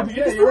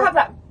still have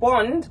that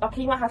bond.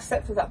 Okay, you might have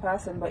sex with that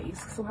person, but you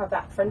still have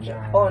that friendship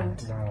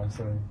bond. No, I'm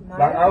sorry. No,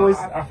 like I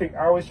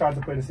always try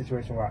to put in a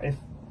situation where if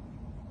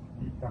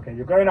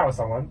you're going out with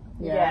someone,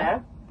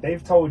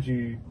 they've told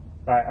you,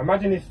 like,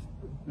 imagine if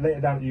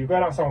later down you're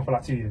going out with someone for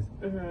like 2 years,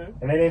 and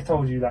then they've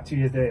told you like 2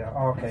 years later,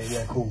 oh, okay,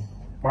 yeah, cool.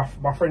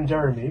 My friend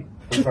Jeremy,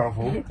 for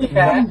example,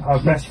 our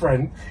best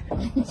friend.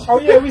 Oh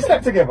yeah, we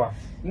slept together.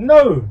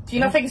 No. Do you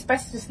not think it's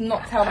best to just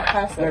not tell that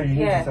person? No, you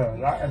need to tell.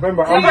 Like,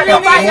 remember, I'm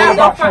all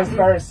about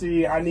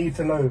transparency. I need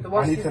to know.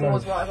 I need to know.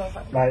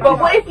 Like, but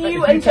what if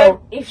you and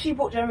if she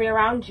brought Jeremy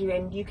around you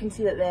and you can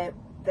see that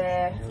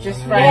they're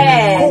just friends?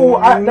 Yeah. Cool.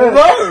 I don't know.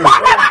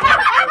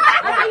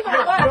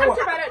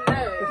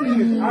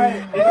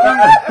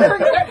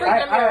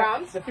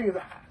 The thing is,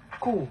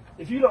 cool.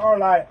 If you lot are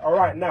like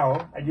alright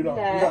now and you don't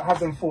have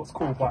them thoughts,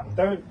 cool. But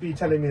don't be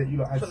telling me that you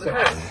lot had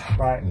sex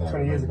like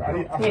 20 years ago. I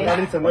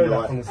need to know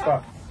that from the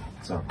start.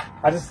 So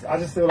I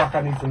just feel like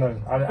I need to know.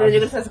 You're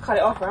just supposed to cut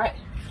it off, right?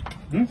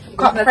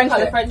 Cut the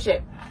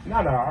friendship. No.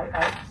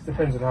 It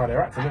depends on how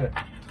they're acting, innit?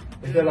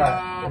 If they're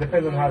like, it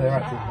depends on how they're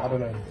acting. I don't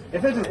know.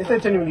 If they're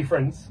genuinely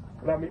friends,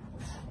 like me,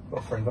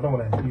 not friends. I don't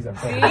want to use that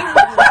term.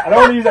 I don't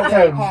want to use that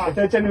term. If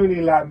they're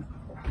genuinely like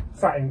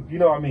something, you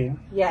know what I mean?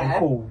 Yeah. Then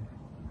cool.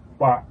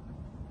 But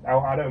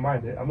I don't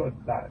mind it. I'm not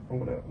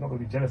gonna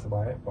be jealous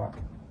about it. But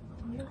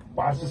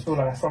I just feel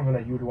like that's something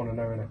that you would want to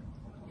know, innit?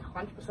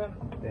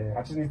 100%. Yeah.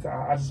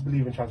 I just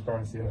believe in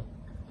transparency, innit?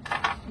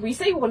 We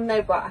say you want to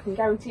know, but I can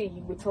guarantee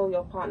you would tell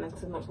your partner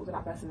to not talk to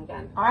that person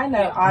again. I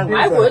know.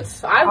 I would.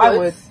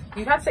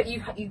 You've had sex.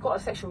 You've got a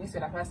sexual history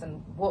with that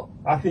person. What?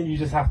 I think you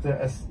just have to.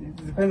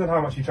 It depends on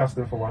how much you trust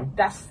them, for one.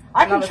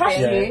 I can trust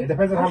you. It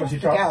depends on how much you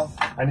trust,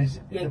 and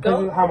it depends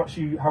on how much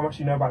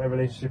you know about their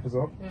relationship as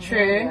well.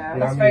 True.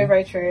 That's very,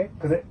 very true.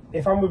 Because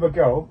if I'm with a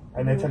girl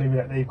and they're telling me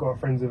that they've got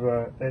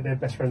they're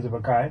best friends with a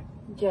guy.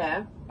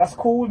 Yeah. That's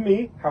cool with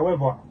me.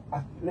 However,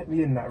 let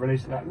me in that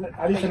relationship.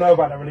 I need to know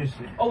about that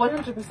relationship. Oh,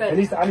 100%. There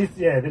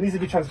needs to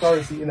be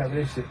transparency in that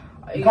relationship.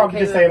 You can't be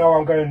just saying, "Oh,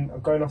 I'm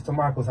going off to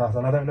Michael's house,"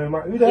 and I don't know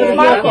Michael. Who the hell is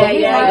Michael?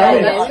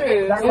 Yeah, that's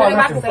true. That's what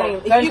I'm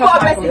saying. If you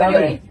got a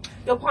message,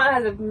 your partner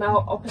has a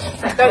male opposite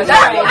sex, you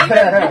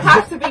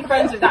have to be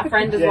friends with that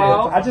friend as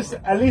well. I just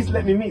at least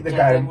let me meet the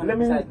guy. Let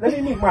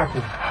me meet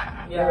Michael.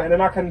 Yeah, and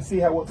then I can see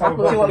what type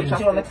of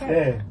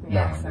person.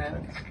 Yeah.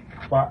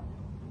 But.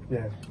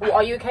 Yeah. Well,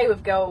 are you okay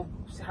with girls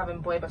having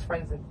boy best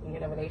friends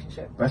in a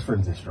relationship? Best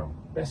friends is strong.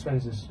 Best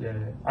friends is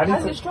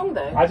How's it strong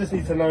though? I just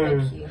need to know.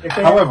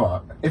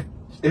 However,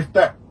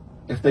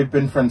 if they've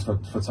been friends for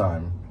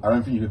time, I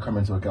don't think you could come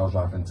into a girl's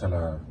life and tell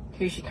her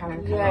who she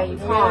can. Yeah, you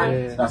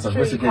can't. That's a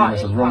risky game.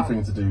 It's a wrong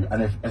thing to do,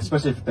 and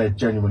especially if they're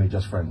genuinely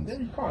just friends. Yeah,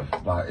 you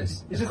can't. Like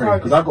it's crazy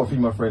because I've got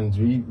female friends.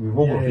 We've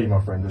all got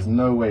female friends. There's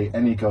no way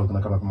any girl's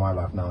gonna come up in my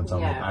life now and tell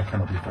me I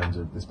cannot be friends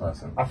with this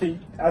person. I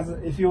think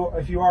if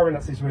you are in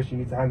that situation,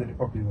 you need to handle it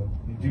properly. Though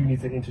you do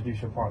need to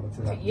introduce your partner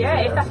to that.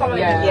 If that's what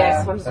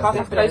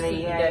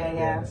definitely.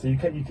 Yeah. So you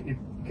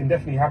can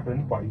definitely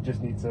happen, but you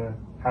just need to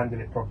handle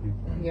it properly.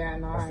 Yeah,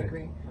 no, I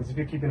agree. Because if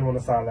you're keeping them on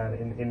the sideline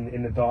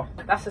in the dark,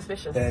 that's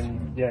suspicious.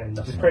 Then you're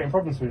just creating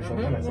problems for yourself,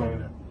 isn't it? So,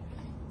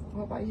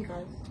 what about you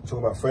guys? You're talking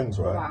about friends,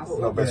 right?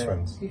 Not best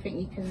friends. Do you think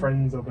you can?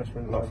 Friends or best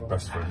friends? Not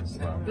best friends.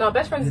 No,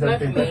 best friends is no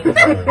for me.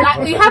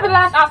 Like, you have a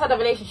life outside the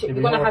relationship.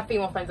 You're gonna have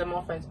female friends and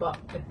more friends, but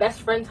the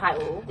best friend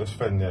title. Best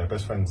friend,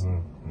 best friends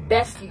and.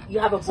 Best, you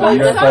have a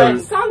boy.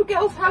 Some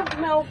girls have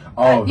male.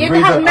 You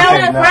can have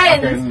male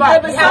friends,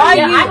 but I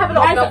have a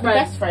lot of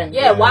best friends.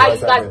 Yeah, why are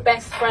you guys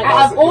best friends?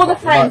 Out of all the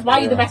friends, why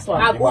are you the best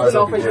one? Out of all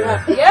the friends you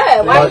have.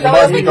 Yeah, why you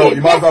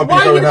might as well be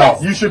going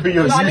out. You should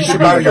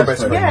marry your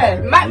best friend.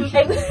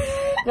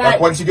 Yeah.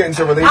 Like once you get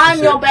into a relationship,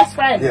 I'm your best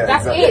friend. Yeah,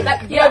 that's it.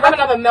 You don't have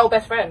another male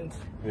best friend.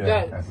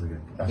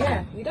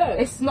 Yeah, you don't.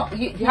 It's not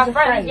you have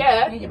friends.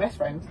 Yeah, you're your best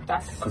friend.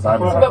 That's because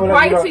but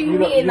why do you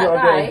mean that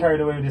guy? Getting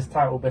carried away with this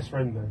title, best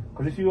friend, though.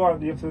 Because if you are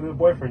the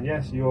boyfriend,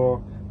 yes,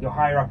 you're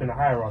higher up in the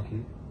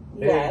hierarchy.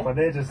 Yeah, but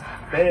they're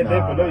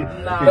below you.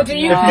 But do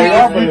you?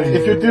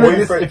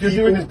 If you're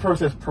doing this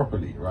process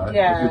properly, right?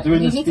 Yeah, you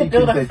need to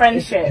build a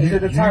friendship. Is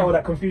it the title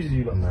that confuses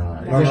you?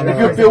 If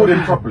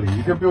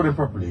you're building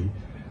properly,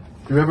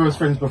 whoever was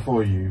friends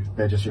before you,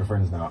 they're just your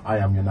friends now. I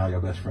am now your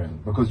best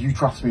friend because you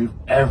trust me with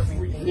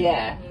everything.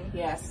 Yeah.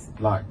 Yes.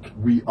 Like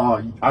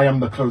I am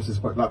the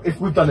closest. But like if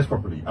we've done this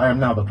properly, I am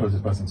now the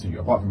closest person to you,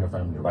 apart from your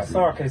family. Right.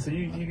 So okay, so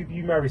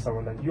you marry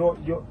someone then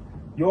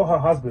you're her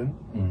husband,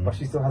 but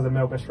she still has a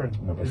male best friend.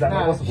 Is that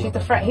not possible? She's the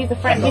friend. He's the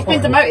friend. He's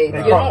been demoted.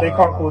 They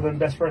can't call them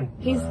best friend.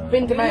 He's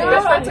been demoted.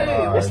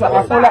 It's like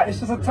I feel like it's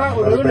just a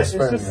title, isn't it? It's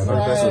just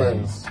best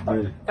friends.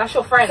 That's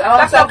your friend.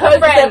 That's your close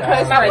friend.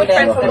 Close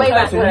friend from way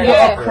back.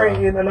 You're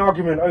creating an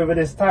argument over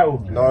this title.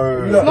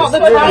 No, it's not the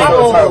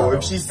title.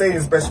 If she's saying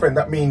his best friend,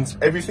 that means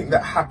everything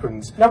that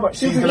happens. No, but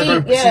she's gonna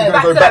go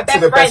back to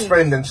the best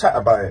friend and chat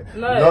about it.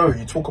 No,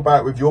 you talk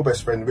about it with your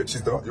best friend, which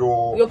is your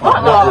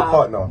partner.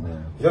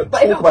 You don't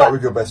talk about it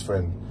with your best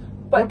friend.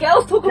 But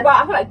girls talk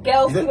about. I feel like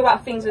girls talk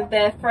about things with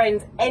their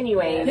friends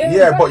anyway.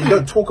 Yeah, but you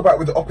don't talk about it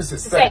with the opposite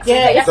sex.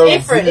 Yeah, it's Don't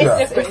different. do It's that.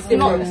 different.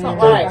 It's not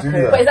Don't right. do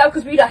that. But is that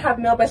because we don't have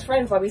male best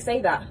friends? Why we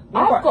say that?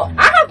 I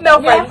have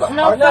male friends. I've got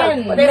male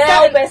friends. But they're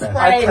male best friends.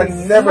 I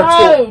can never No,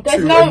 talk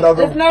there's to no,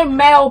 another. there's no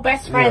male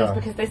best friends Yeah.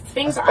 because there's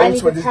things that I need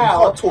to You tell.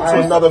 can't talk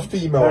to another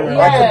female. No,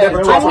 I can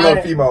never talk to I-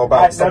 another female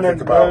about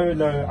something about.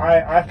 No.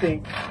 I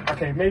think,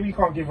 okay, maybe you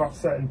can't give up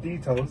certain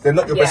details. They're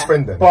not your best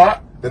friend then.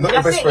 But They're not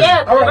your That's best it,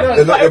 friend. yeah.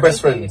 They're not your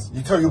best friends.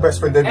 You tell your best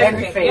friend everything.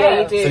 Everything. Yeah,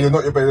 Yeah, you do. So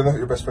they're not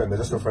your best friend. They're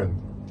just your friend.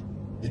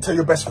 You tell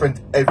your best friend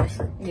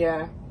everything.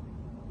 Yeah.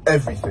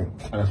 Everything.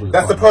 And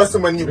That's the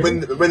person when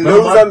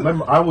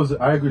Remember,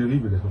 I agreed to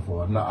leave with this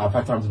before. No, I've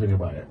had time to think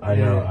about it. I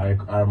know.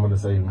 I'm on the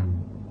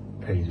same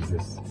page as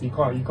this. so you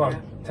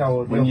can't tell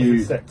the When you-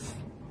 opposite sex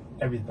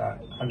everything that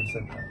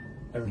 100%.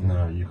 Everything.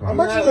 No, you can't.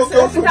 Imagine your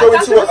girlfriend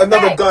going to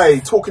another guy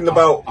talking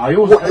about I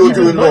also- what you're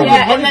doing wrong.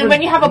 Yeah, and then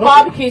when you have a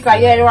barbecue, it's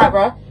like, yeah, you're right,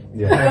 bro.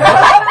 Yeah.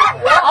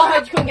 I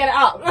heard you couldn't get it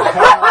up.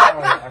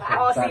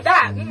 Oh, see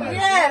that?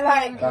 Yeah,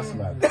 like. That's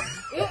mad.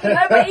 No,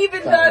 but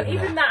even that,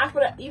 I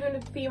feel like even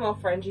with female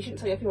friends, you shouldn't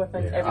tell your female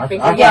friends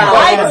everything. I agree.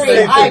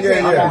 I agree.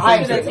 You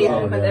shouldn't tell your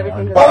female friends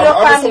everything. But All your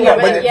I'm just family talking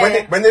about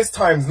members, when there's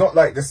times, not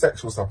like the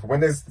sexual stuff, but when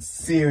there's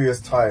serious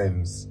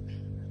times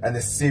and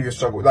there's serious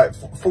struggle. Like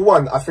for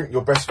one, I think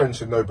your best friend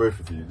should know both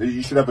of you.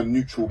 You should have a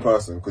neutral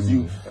person because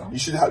you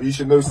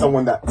should know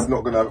someone that's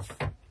not gonna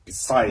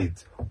side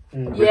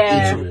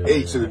with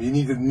each of them. You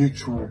need a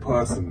neutral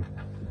person.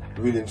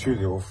 Really and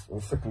truly, or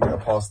freaking get a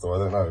pastor, I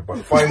don't know. But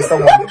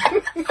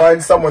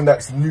find someone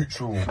that's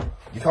neutral.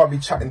 You can't be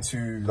chatting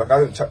to, like,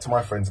 I don't chat to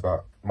my friends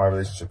about my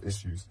relationship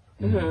issues.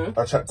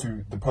 I chat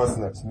to the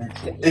person that's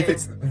neutral. If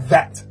it's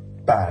that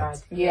bad.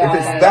 If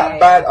it's that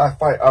bad, I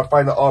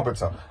find an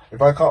arbiter.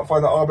 If I can't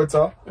find an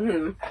arbiter,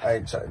 I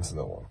ain't chatting to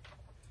no one.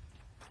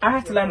 I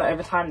had to learn that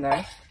over time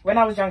though. When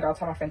I was younger, I'll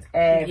tell my friends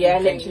everything. Yeah,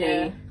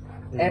 literally.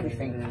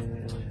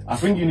 Everything. I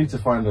think you need to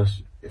find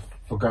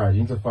for guys,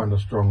 you need to find a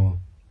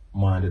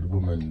strong-minded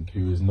woman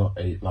who is not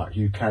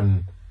who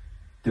can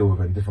deal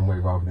with it in a different way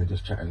rather than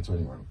just chatting to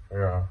anyone.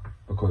 Yeah.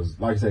 Because,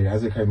 like I say,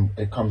 as it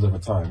comes over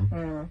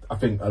time, I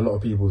think a lot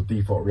of people's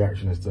default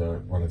reaction is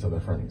to run into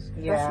their friends.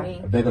 Yeah.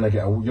 You're gonna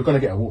get a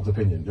warped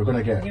opinion.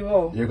 You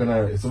will.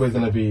 It's always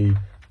gonna be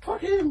fuck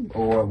him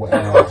or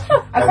whatever.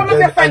 And some of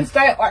your friends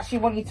don't actually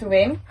want you to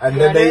win. And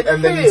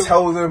then you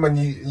tell them and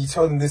you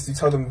tell them this, you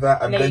tell them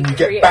that, and then you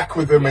get back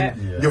with them,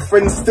 and your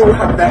friends still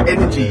have that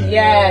energy.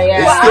 Yeah.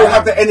 They still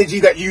have the energy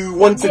that you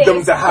wanted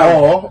them to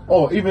have.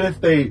 Or even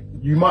if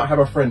you might have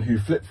a friend who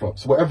flip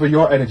flops. Whatever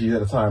your energy is at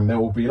the time, they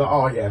will be like,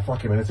 oh yeah,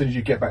 fuck him. And as soon as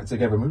you get back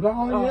together, we'll be like,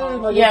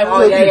 However,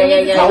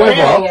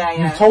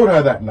 you've told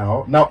her that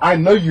now. Now I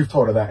know you've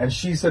told her that, and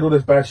she said all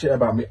this bad shit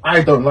about me.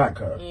 I don't like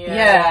her.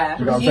 Yeah.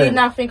 You know what I'm You saying?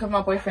 now think of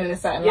my boyfriend in a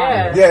certain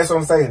light. Yeah, that's what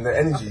I'm saying. The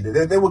energy.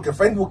 A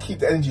friend will keep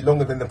the energy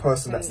longer than the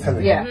person that's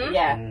telling you.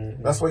 Yeah.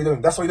 That's why you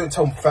don't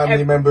tell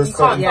family members. You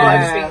can't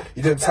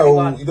You don't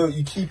tell.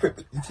 You keep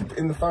it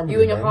in the family. You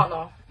and your man.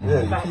 partner.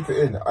 Yeah, you keep it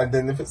in, and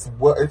then if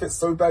it's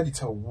so bad, you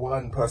tell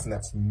one person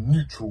that's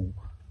neutral.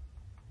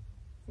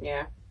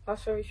 Yeah,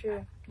 that's very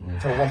true.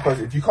 Tell one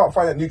person. If you can't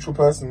find that neutral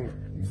person,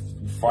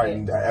 you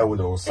find an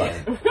elder or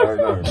something. I don't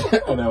know.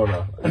 An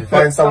elder. You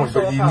find someone,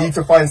 but you need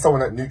to find someone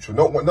that's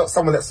neutral, not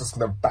someone that's just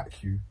gonna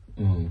back you.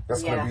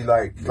 That's gonna be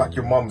like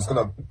your mum's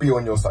gonna be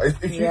on your side.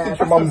 If you think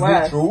your mum's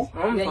neutral,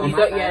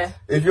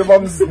 if your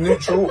mum's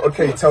neutral,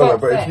 okay, tell her.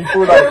 But if you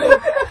feel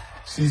like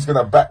she's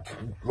gonna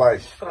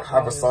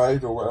have a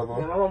side or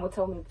whatever, My mum will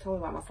tell me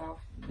about myself.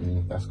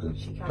 That's good.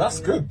 That's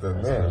good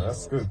then.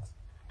 That's good.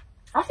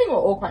 I think we're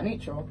all quite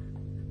neutral.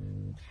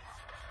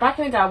 Back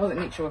in the day, I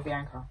wasn't neutral with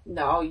Bianca.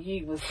 No,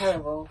 you was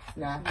terrible.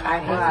 No, I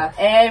hated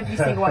every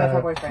single one of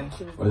her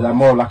boyfriends. Was that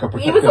more like a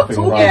You was protective not thing?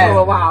 talking rather for a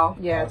than- while.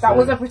 Yeah, that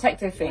was a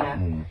protective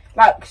thing.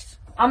 Like,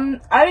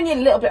 I'm only a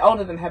little bit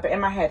older than her, but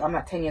in my head, I'm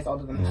like 10 years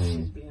older than her.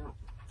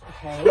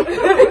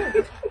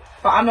 Okay.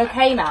 But I'm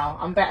okay now.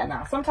 I'm better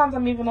now. Sometimes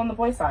I'm even on the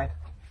boy side.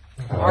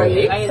 Are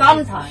you?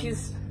 Sometimes.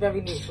 She's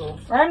very neutral.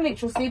 I'm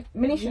neutral. See,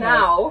 Minisha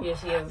Now. Yeah,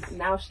 she is.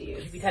 Now she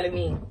is. You be telling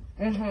me.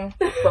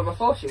 But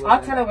before she was.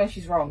 I'll tell her when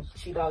she's wrong.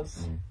 She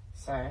does.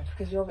 So.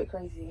 Because you're a bit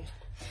crazy.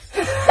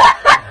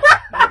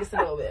 Just a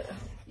little bit.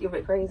 You're a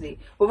bit crazy.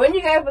 But when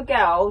you go with a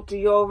girl, do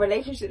your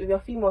relationship with your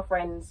female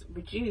friends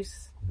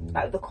reduce?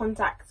 Like the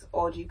contact,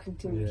 or do you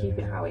continue to keep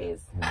it how it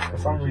is? For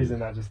some reason,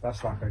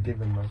 that's like a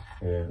given, man.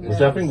 Yeah. Which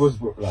I think was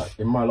like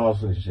in my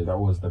last relationship, that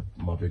was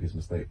my biggest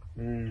mistake.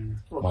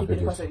 What, My keeping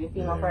in biggest- contact with your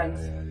female friends?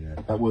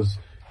 Yeah. That was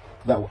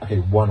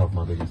one of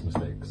my biggest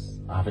mistakes.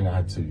 I think I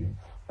had two.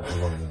 That was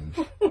one of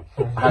them.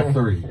 I had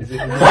three. One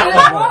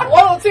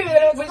or two,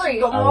 then it was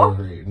three. I had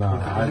three. No,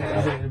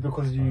 Is it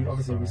because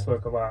we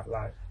spoke about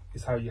like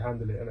it's how you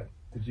handle it, innit?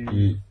 Did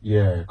you?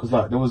 Yeah, because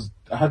like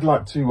I had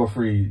like 2 or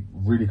 3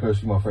 really close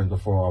female friends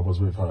before I was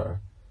with her,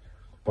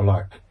 but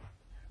like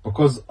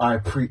because I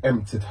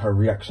preempted her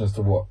reactions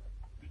to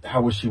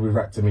how would she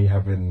react to me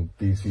having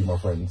these female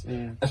friends,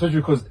 especially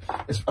because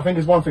I think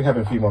it's one thing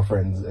having female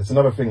friends, it's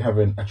another thing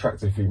having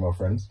attractive female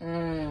friends.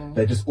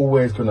 they're just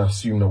always gonna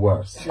assume the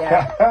worst.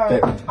 Yeah.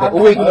 They're I'm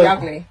always completely gonna.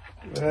 ugly.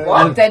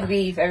 Yeah. Dead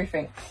weave,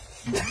 everything.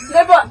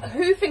 No, but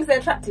who thinks they're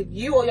attractive?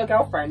 You or your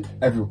girlfriend?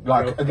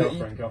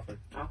 Girlfriend.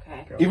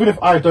 Okay. Even if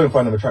I don't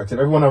find them attractive,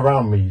 everyone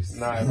around me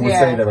Nice. would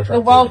say they're attractive. The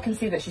world can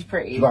see that she's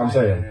pretty. You know what I'm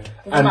saying?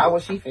 Doesn't matter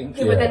what she thinks.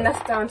 Yeah, but then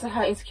that's down to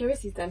her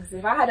insecurities then. Because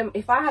if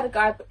I had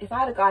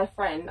a guy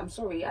friend, I'm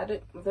sorry, I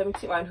don't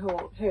toot my own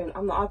horn.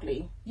 I'm not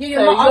ugly. You're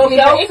So not your ugly.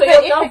 girl- But if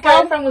so the your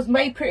girlfriend was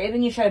way prettier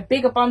than you, she had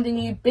bigger bum than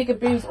you, bigger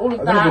boobs, all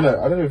of I that.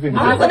 don't even think.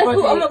 I'm it's-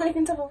 not gonna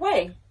think of a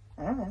way.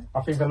 I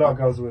think a lot of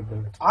girls would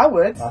though. I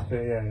would. I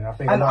think, yeah. I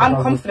think And a lot I'm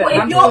of girls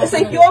confident.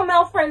 But if your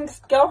male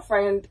friend's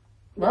girlfriend,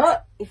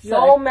 What? if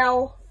Sorry. your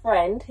male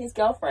friend, his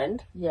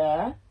girlfriend,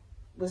 Yeah.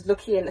 was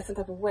looking a certain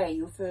type of way,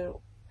 you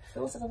feel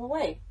some type of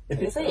way. If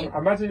You it's, see?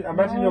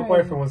 imagine your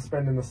boyfriend was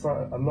spending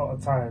a lot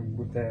of time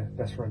with their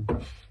best friend.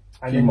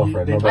 And Female then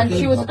friend, you, not they- best And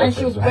she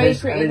was friend, way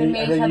prettier than me.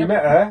 and then you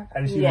met her,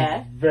 and she Yeah.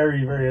 was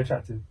very, very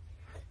attractive.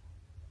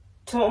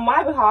 So on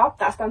my behalf,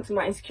 that's down to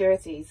my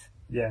insecurities.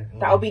 Yeah.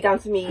 That'll be down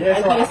to me. Yeah,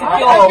 and so being I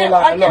insecure. get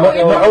like a lot Not,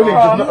 of not only,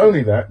 wrong. not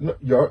only that,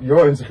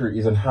 your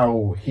insecurities and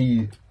how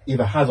he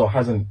either has or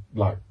hasn't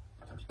like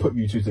put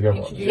you two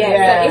together.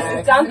 Yeah, so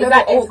it's down to It's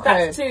that. a bit It's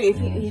that awkward.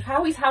 too. If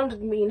how he's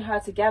handled me and her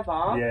together,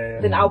 Yeah.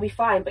 then I'll be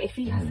fine. But if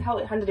he has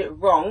handled it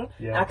wrong,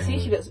 Yeah. and I can see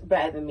she looks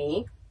better than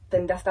me,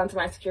 then that's down to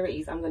my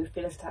insecurities. I'm going to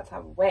feel a certain type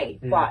of way.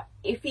 Mm. But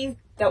if he's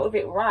dealt with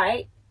it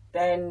right,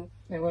 then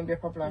It won't be a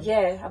problem.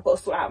 yeah, I've got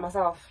to sort it out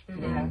myself.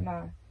 Yeah,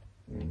 no.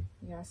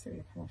 Yeah, I see where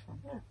you're coming from.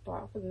 Yeah, but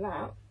other than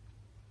that,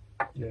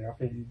 Yeah, I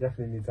think you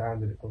definitely need to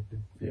handle it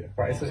properly. Yeah.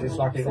 But it's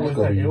like it You've always,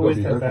 gotta be- it you've always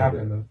gotta be tends to open happen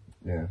with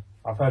though. Yeah.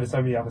 I've heard of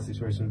so many other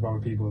situations with other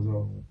people as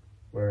well,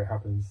 where it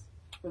happens.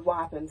 with what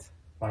happens,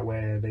 Like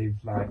where they've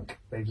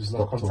just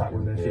lost Stop contact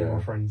with their talking, female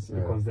yeah. friends Yeah.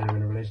 because they're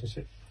in a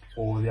relationship,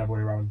 or the other way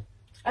around.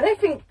 I don't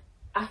think.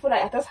 I feel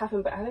like it does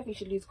happen, but I don't think you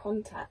should lose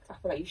contact. I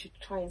feel like you should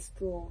try and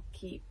still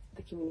keep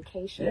the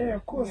communication. Yeah,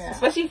 of course. Yeah.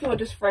 Especially if you're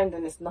just friends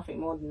and it's nothing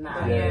more than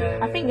that. Yeah.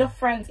 I think your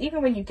friends,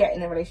 even when you get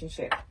in a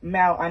relationship,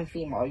 male and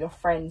female, your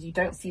friends, you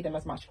don't see them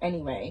as much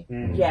anyway.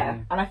 Mm. Yeah.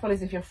 And I feel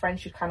as if your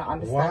friends should kind of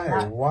understand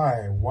that.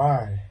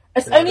 Why?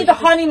 It's only the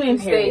honeymoon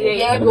period.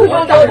 Yeah,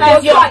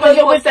 because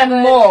You're with them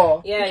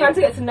more. Yeah, You're trying to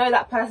get to know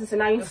that person, so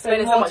now you're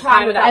spending spending so more much time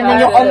time with with that And then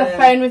you're on the person.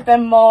 phone with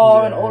them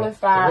more and Yeah. all of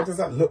But what that. does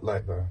that look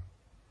like though?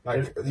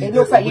 Like It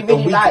looks like you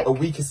really like- a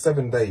week is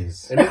 7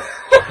 days. It look-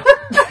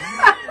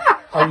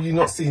 How are you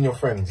not seeing your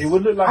friends? It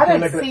would look I like you're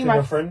don't see neglecting my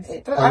your friends. I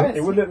don't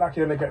It would look like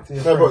you're neglecting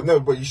your No,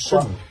 friends. but you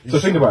shouldn't. So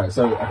think about it.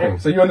 So okay,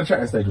 so you're on the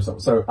chatting stage or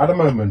something. So at the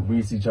moment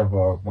we see each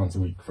other once a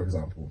week, for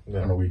example,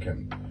 Yeah. on a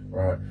weekend,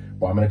 right?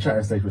 But I'm in a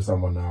chatting stage with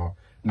someone now.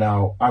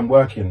 Now I'm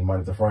working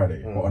Monday to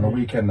Friday, but on a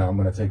weekend now I'm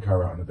going to take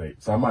her out on a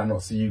date. So I might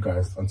not see you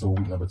guys until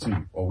week number 2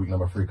 or week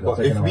number 3. But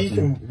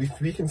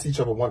if we can see each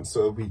other once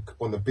a week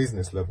on the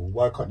business level,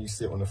 why can't you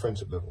see it on the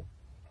friendship level?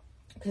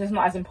 Because it's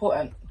not as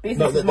important.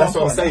 Business No, is more that's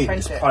what I'm important than saying.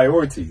 It's friendship.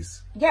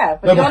 priorities. Yeah,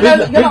 but No, you're, but not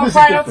business is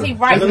priority different.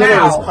 right No,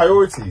 now. it's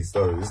priorities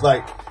though. It's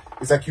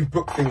like you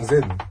book things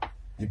in.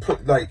 You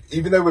put like,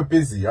 even though we're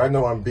busy, I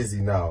know I'm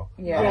busy now.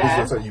 Yeah.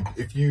 I'm busy, so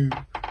if you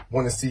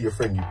want to see your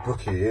friend, you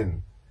book it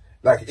in.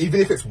 Like even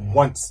if it's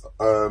once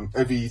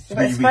every 3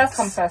 But it's weeks. first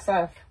come, first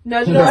serve. No,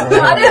 I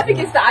don't think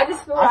it's that. I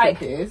just feel I like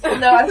think it is.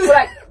 no, I feel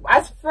like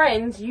as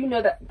friends, you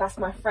know that that's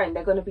my friend.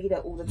 They're gonna be there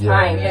all the Yeah.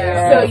 time.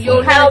 Yeah. So you're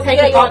Kind now of take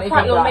advantage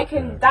of you're that.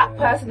 making that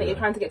person that you're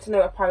trying to get to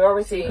know a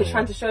priority. You're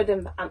trying to show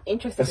them that I'm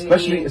interested in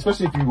you.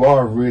 especially if you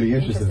are really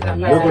interested in them,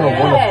 Yeah. you're going to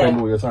want to Yeah.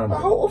 spend all your time with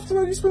How them. often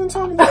are you spending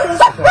time with your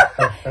friends?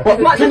 But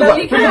much think as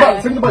about, you think, can.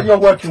 about, think about your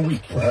working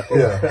week, right?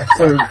 Yeah.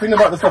 So think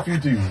about the stuff you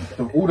do,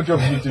 all the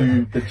jobs you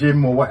do, the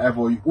gym or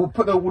whatever. You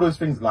put all those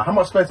things. Like, how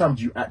much spare time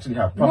do you actually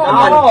have?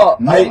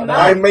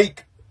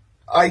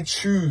 I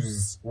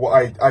choose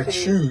what I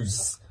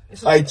choose.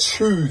 I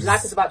choose.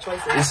 Life is about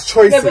choices. It's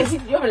Yeah, but choices.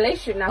 if you're in a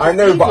relationship now. I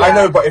know, it's but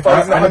easier. if I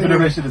was in a I've been in a honeymoon,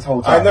 relationship this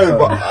whole time. I know,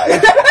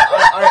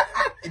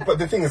 so- but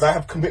the thing is, I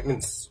have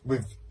commitments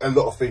with a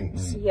lot of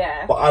things.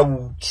 Yeah. But I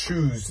will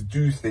choose to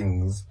do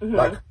things Mm-hmm.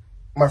 like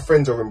my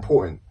friends are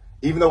important,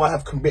 even though I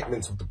have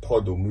commitments with the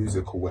pod or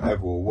music or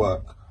whatever or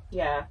work.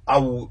 Yeah. I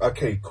will.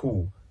 Okay,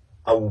 cool.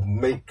 I will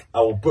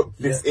book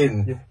this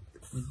in. Yeah.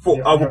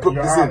 I will book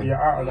you're this out, in. You're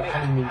out of the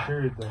honeymoon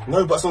period though.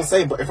 No, but that's what I'm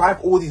saying. But if I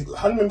have all these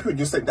honeymoon period,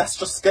 you're saying that's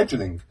just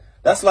scheduling.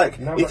 That's like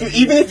No, if but you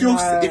even if you're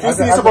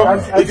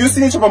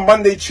seeing each other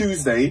Monday,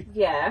 Tuesday,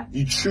 Yeah.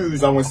 you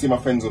choose. I want to see my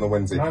friends on a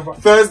Wednesday, No, but-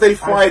 Thursday,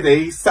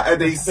 Friday,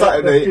 Saturday,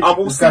 Saturday. I'm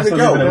all This seeing guy's the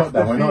still living girl. in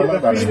lockdown. We're not in The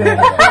lockdown feeling-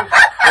 anymore.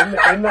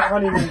 in that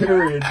honeymoon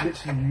period,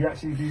 literally, you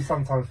actually do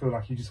sometimes feel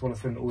like you just want to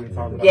spend all your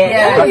time with that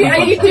Yeah. person. Yeah,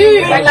 you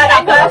do. Like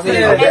that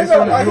person. Yeah, I just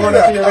wanna- you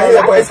wanna see your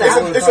yeah,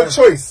 but own it's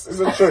a choice. It's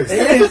a choice.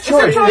 It is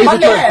choice. I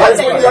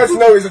just want you guys to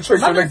know it's a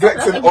choice. You're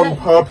neglecting on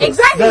purpose.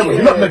 Exactly. No, but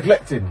you're not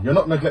neglecting. You're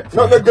not neglecting.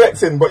 Not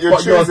neglecting, but you're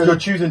But choosing. you're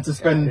choosing to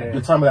spend Yeah.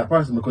 your time with that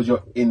person because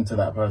you're into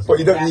that person. But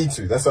you don't need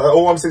to. That's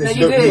all I'm saying. Is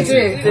No, you don't need to.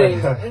 you do.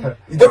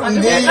 You don't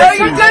need to. No,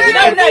 you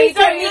don't. No, you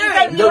don't. You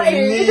don't. You don't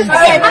need to.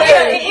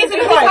 It is a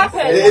choice.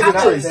 It is a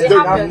choice. You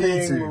don't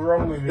need to.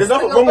 Wrong with There's it.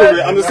 nothing wrong with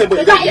it. I'm just saying, but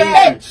you don't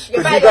need to.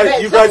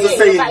 Because you guys are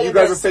saying, you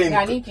guys are saying, Yeah,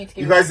 I need you to give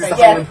you me guys space. is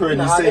the honeymoon period.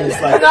 You're saying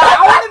it's like No,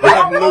 I you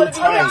have no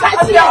time. I'm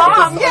just making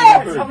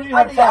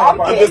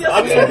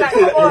it clear that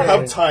you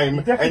have time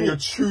and you're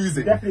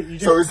choosing. Definitely, you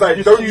So just- it's like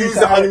you don't just use use the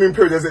that- honeymoon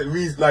period as a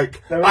reason.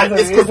 Like There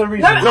it's is a because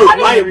reason. no,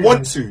 I reason.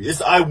 want to.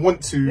 It's I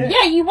want to.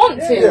 Yeah, you want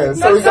to. Yeah,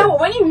 so No, it's so like,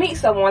 when you meet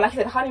someone, like you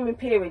said, honeymoon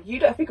period, you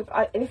don't think of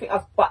anything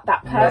else but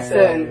that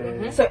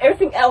person. Yeah. So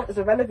everything else is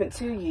irrelevant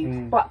to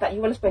you, but that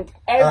you want to spend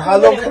every how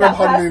long minute with can a that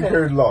honeymoon person.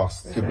 period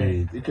last?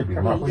 It could be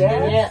a month.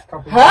 Yeah.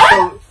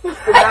 Huh? So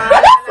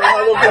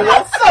how long can it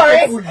last?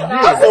 Sorry.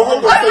 So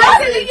hold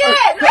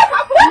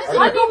on.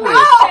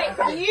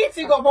 You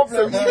two got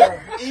So problems.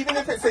 even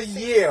if it's a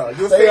year,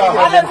 you're saying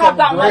I don't have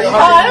that much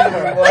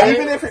time.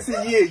 even if it's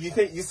a year, you're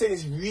saying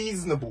it's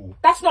reasonable.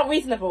 That's not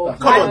reasonable.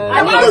 Come on,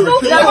 I need no, you can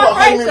to you go talk about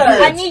back. honeymoon I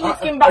period? need you to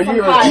give me back Are some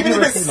you time. Even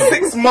if it's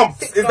 6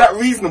 months, is that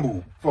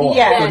reasonable? For what?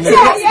 Yeah. For To next-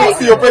 not speak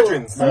to your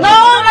brethren? No,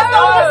 that's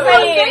not what I'm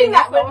saying.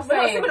 That's That's what what I'm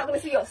I'm saying. We're not going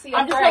to see your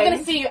I'm just not going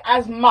to see you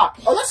as much.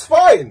 Oh, that's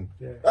fine.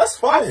 Yeah. That's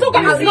fine. I'm still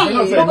going to see you're not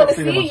you. saying We're going to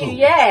see them see at all. you,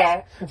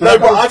 yeah. No,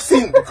 but I've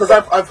seen because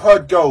I've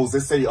heard girls they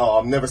say, "Oh,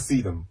 I'll never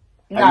see them."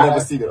 No. I never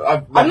see them.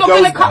 I'm not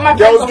going to cut my friends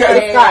girls off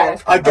get with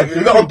guys. I get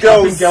a lot of I think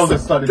girls. girls are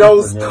slightly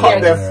Girls different, cut yeah.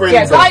 their Yeah. friends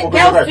Yeah, off. like, of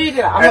girls their- do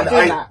that. I'm and not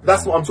doing that.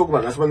 That's what I'm talking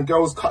about. That's when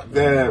girls cut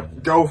their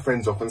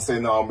girlfriends off and say,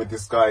 "No, I'm with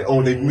this guy."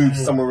 Oh, they've moved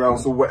somewhere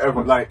else or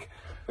whatever. Like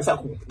it's like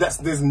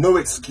there's no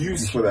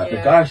excuse for that. The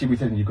guy should be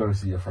telling you go to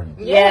see your friend.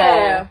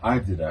 Yeah. I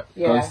do that.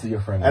 Yeah. Go see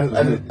your friend. And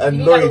You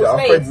need Lloyd, that our little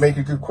friend, space. make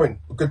a good point.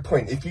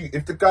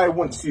 If the guy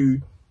wants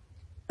you,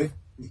 if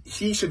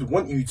he should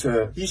want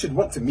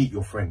to meet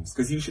your friends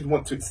because he should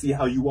want to see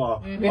how you are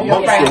With amongst your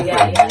your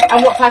friends. friends.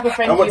 And what type of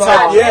friends And what you type?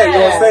 are. Yeah, you know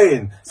what I'm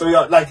saying. So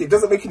like, it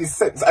doesn't make any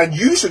sense. And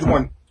you should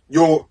want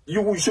you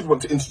should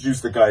want to introduce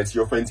the guy to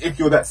your friends if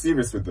you're that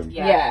serious with them.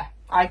 Yeah,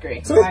 I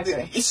agree. So I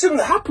agree. it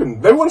shouldn't happen.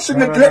 No one should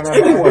No, neglect no.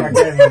 anyone.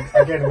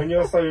 Again, when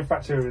you're so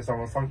infatuated with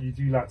someone, you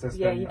do like to spend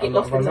Yeah, you a get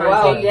lot lost in of the time.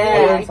 world,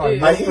 yeah, Alone you time.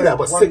 do. I hear that,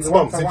 but 6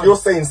 months. If you're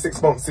saying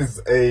 6 months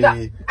is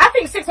a I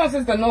think 6 months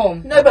is the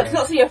norm. No, but to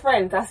not see your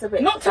friends, that's a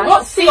bit... Not to that's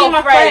not see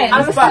my friends,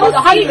 I'm but still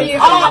the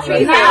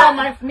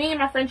honeymoon. me and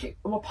my friendship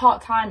were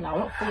part time now,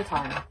 not full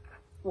time.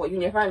 What, you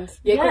and your friends?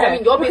 Yeah, because I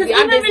mean, you're busy, Because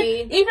I'm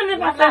busy. Even with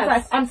my Yeah, friends,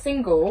 friends. like, I'm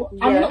single.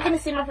 Yeah. I'm not going to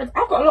see my friends.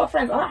 I've got a lot of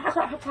friends. I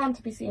don't have time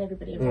to be seeing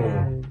everybody.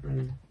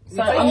 So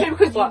But I'm it's true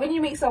because when you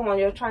meet someone,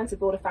 you're trying to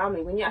build a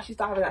family. When you actually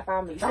start having that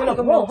family, you're not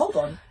Whoa, gonna. hold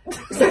on.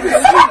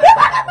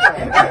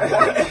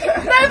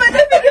 No, but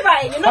just think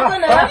about it. You're not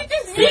gonna.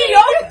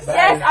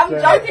 Yes, I'm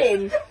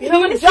joking. You're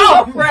not gonna see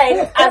your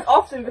friends as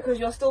often because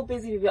you're still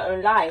busy with your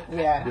own life.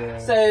 Yeah.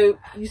 So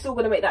you're still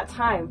gonna make that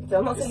time. So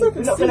I'm not saying you're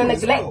not gonna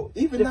neglect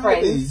even your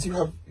friends. nowadays, you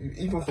have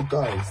even for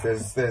guys.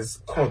 There's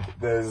COD.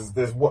 There's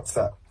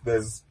WhatsApp.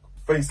 There's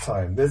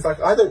FaceTime. There's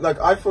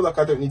I feel like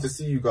I don't need to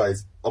see you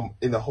guys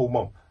in a whole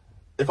month.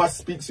 If I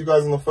speak to you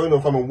guys on the phone or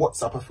if I'm on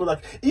WhatsApp, I feel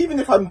like even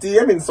if I'm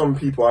DMing some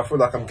people, I feel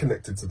like I'm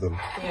connected to them.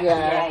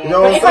 Yeah. You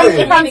know But what I'm saying?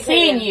 if I'm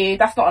seeing you,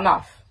 that's not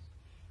enough.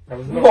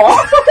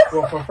 What?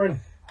 What, for a friend?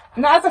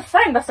 No, as a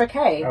friend, that's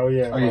okay. Oh,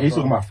 yeah. Oh yeah, he's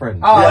talking about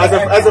friends. Oh, Yeah,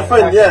 okay. as a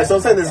friend, yeah. So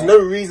I'm saying there's no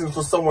reason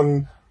for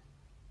someone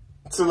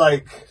to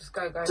like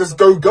Just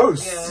go. go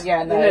ghost. Yeah.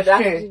 Yeah, no, No, it's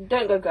that's, true.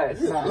 don't go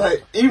ghost.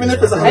 Like even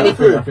if it's a And hundred if-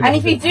 period. And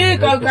if you do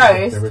go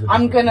ghost,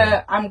 I'm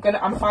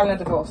filing a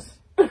divorce.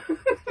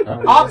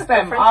 Ask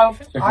them. I'll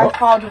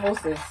file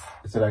divorces.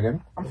 Say that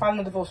again. I'm filing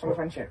a divorce from a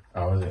friendship.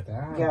 Oh, is it?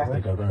 Yeah. They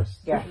go ghost.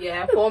 Yeah.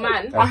 Yeah, poor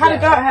man. I had a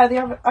go at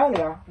her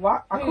earlier.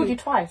 What? I called you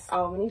twice.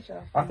 Oh,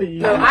 Manisha. I think you.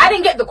 No, I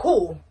didn't get the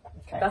call.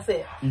 Okay. That's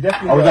it. You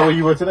definitely. Oh, is that where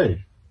you were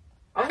today?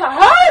 I was at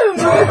home.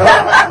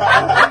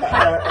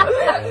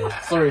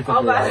 Sorry to I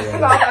was do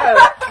like,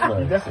 that.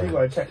 You definitely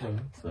got to check them.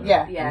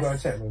 Yeah. You got to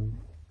Yes. check them.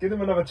 Give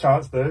them another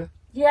chance, though.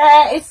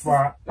 Yeah, it's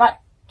Right. like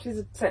She's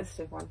a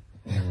sensitive one.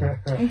 I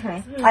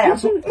am.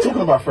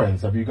 Talking about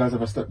friends, have you guys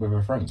ever slept with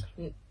a friend?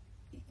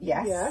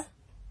 Yes. Yeah.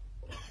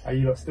 Are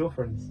you lot still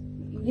friends?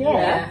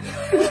 Yeah.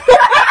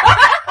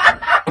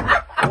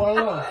 Why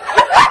not?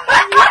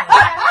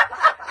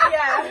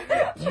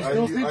 Yeah. You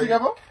still sleep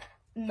together?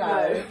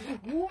 No.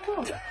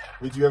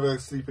 Would you ever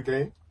sleep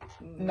again?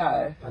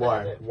 No.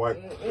 Why? Why?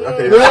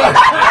 Okay.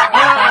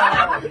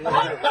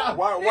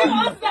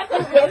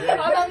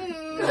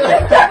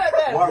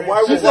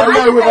 Why She said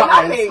no with her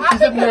eyes. She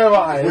said no with her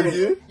eyes. would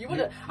you? You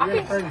wouldn't.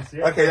 You're friends,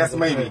 yeah? Okay, that's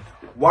maybe.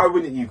 Why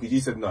wouldn't you? Because you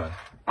said no.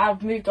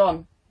 I've moved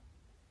on.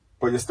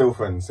 But you're still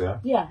friends, yeah?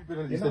 Yeah.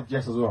 You said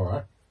yes as well,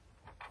 right?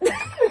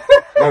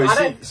 No,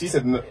 she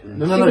said no.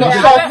 No, She's you not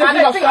said-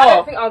 sure. I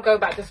don't think I'll go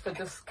back just for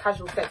just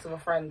casual sex with a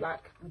friend. Like,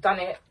 we've done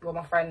it. You're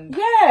my friend.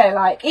 Yeah,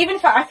 like even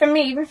if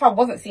I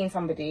wasn't seeing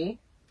somebody,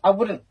 I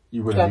wouldn't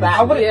You go wouldn't. back.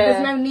 I wouldn't. Yeah.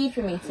 There's no need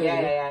for me to. Yeah.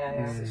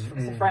 It's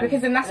a friend.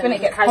 Because then that's And when then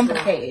it gets casual.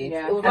 complicated,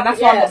 Yeah. and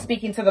that's why I'm not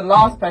speaking to the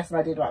last person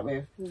I did right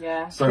with.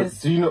 Yeah. So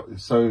do you know?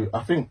 So I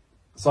think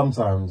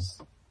sometimes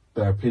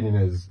the opinion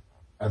is,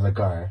 as a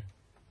guy,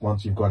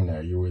 once you've gone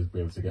there, you always be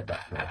able to get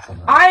back there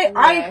somehow.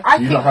 I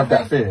Do you think not have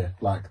that fear?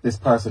 Like, this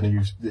person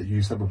that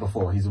you slept with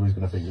before, he's always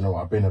going to think, you know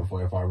what, I've been there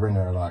before. If I ring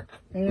her, like...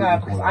 No,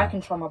 because I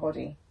control my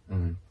body.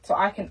 So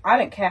I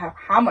don't care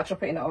how much you're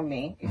putting it on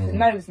me. If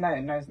no is no,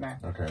 no is no.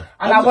 Okay.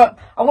 And I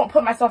won't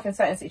put myself in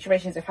certain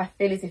situations if I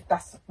feel as if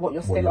that's what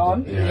you're still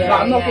on. Yeah.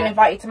 Like, I'm not going to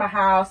invite you to my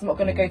house. I'm not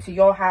going to go to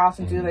your house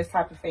and do those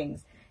type of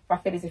things. If I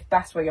feel as if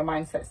that's where your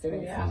mindset still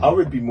is. I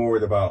would be more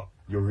worried about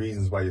your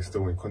reasons why you're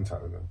still in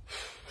contact with them.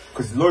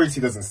 Because loyalty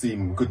doesn't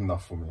seem good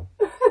enough for me.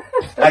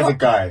 As a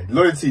guy,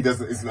 loyalty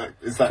doesn't. It's like.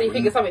 So you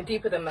think it's something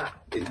deeper than that?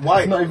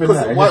 Why? It's not even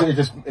that.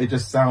 It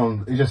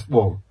sounds.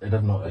 Well, it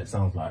does not. It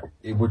sounds like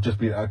it would just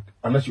be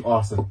unless you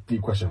ask a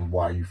deep question.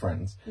 Why are you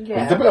friends?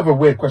 Yeah. It's a bit of a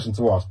weird question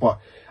to ask, but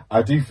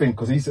I do think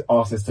because he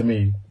asked this to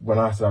me when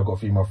I said I've got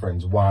female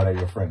friends. Why are they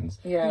your friends?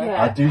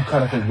 Yeah. I do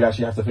kind of think you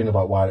actually have to think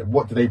about why.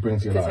 What do they bring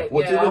to your life?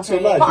 What do you bring to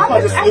your life? But You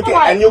can't just I look feel at,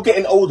 like- and you're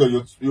getting older.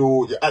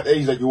 You're at the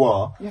age that you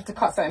are. You have to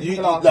cut certain You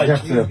people off.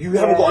 you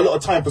haven't got a lot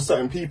of time for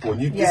certain people.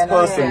 And this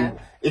person,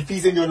 if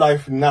he's in your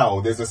life now,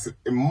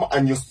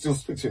 and you're still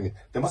speaking to him,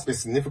 there must be a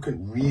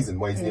significant reason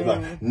why he's in your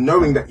life.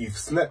 Knowing that you've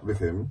slept with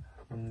him,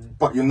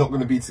 but you're not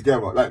going to be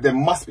together. Like, there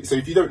must be. So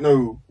if you don't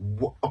know,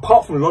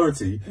 apart from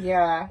loyalty,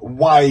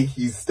 why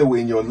he's still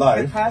in your The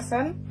life.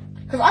 person.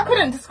 Because I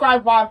couldn't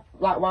describe why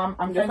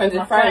I'm friends with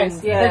my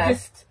friends. Yeah.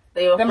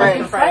 They're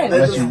my friends. They're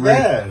Unless just you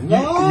there.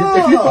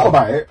 If you thought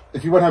about it,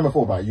 if you went home and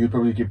thought about it, you'd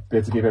probably be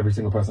able to give every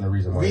single person a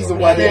reason why. Reason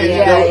why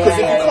they're because if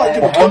you can't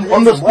give a good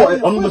On the reason, why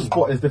spot, on the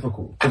spot is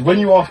difficult. Because when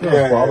you asked me,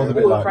 I was a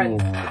bit like,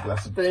 friends.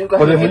 that's. But then But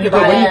then when you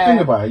think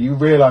about it, you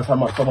realise how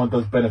much someone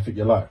does benefit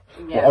your life.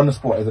 But on the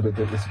spot, it's a bit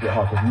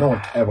hard because no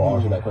one ever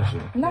asks you that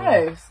question. No,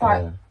 it's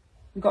like,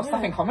 we've got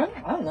stuff in common?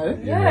 I don't know.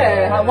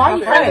 Yeah. Like, why are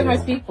you friends with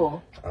most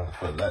people?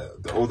 But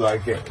the older I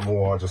get, the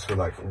more I just feel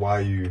like, why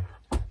are you...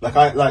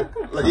 Like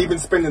even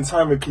spending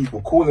time with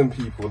people, calling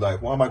people,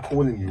 like, why am I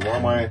calling you? Why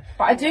am I...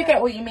 But I do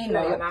get what you mean,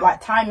 though.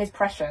 Like, time is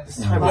precious.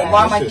 Time Like, is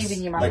why am I precious.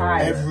 giving you my Like,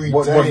 time? every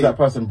What day. does that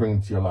person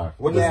bring to your life?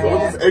 What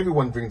does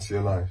everyone bring to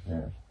your life?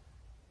 Yeah.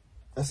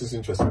 That's just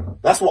interesting.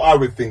 That's what I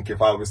would think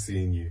if I was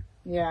seeing you.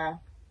 Yeah.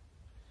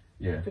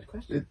 Yeah. Good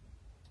question.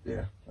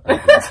 Yeah.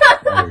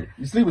 I agree.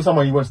 You sleep with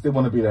someone you still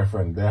want to be their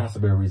friend. There has to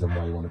be a reason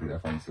why you want to be their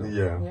friend still.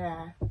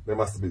 Yeah. There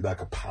must be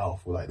like a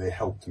powerful, like, they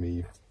helped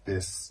me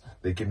this,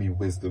 they give me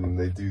wisdom,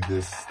 they do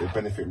this, they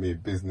benefit me in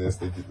business,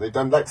 they've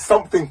done like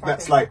something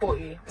that's like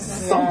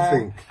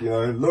something, you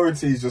know.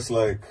 Loyalty is just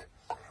like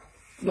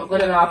Not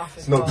good enough.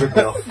 it's not good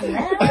enough.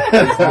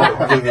 It's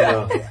not good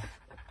enough.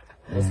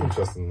 That's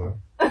interesting though.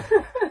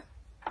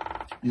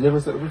 You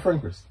ever slept with a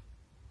friend, Chris?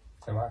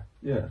 Am I?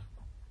 Yeah.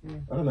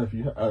 I don't know if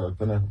you. I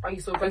don't know. Are you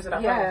still friends with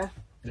that Yeah.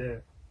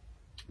 friend?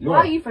 Yeah. Why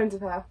are you friends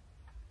with her?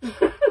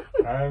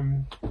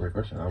 Great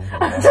question.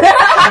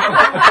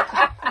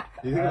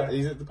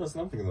 Is it the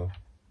person I'm thinking of?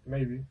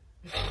 Maybe.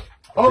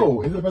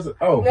 Oh, is it the person?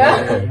 Oh, Yeah.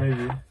 okay.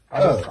 Maybe.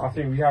 I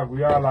think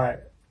we are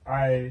like,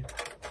 I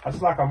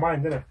just like our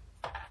mind, innit?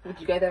 Would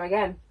you go there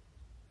again?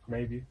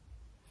 Maybe.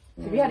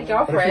 If you had a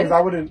But the thing is,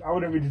 girlfriend, I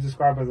wouldn't really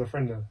describe her as a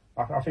friend though.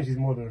 I think she's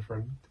more than a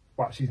friend.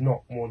 But she's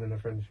not more than a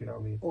friend, if you know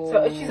what I mean.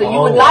 so you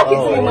would like it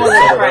to be more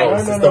than a friend?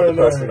 It's not the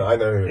person. I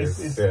know who it It's,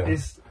 is.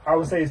 it's, I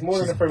would say it's more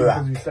than a friend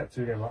because we slept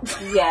together.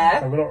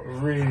 Yeah. So we're not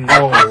really...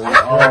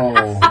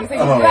 You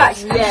think she's black?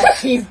 Yeah,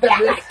 she's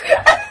black.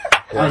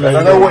 I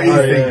know what he's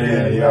thinking.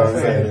 Yeah, You know what I'm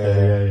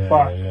saying?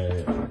 But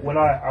when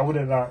I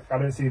wouldn't like, I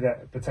don't see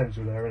that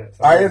potential there, innit?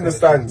 So I would say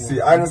understand. it's See,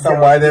 more- I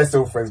understand why they're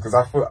still friends because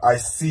I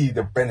see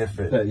the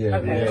benefit.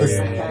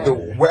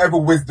 Because whatever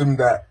wisdom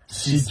that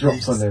She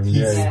drops on them,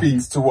 he yeah.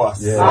 speaks to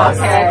us. Yeah. So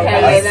Okay,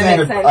 that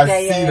makes sense.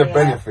 I see the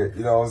benefit.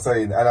 You know what I'm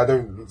saying? And I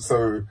don't.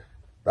 So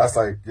that's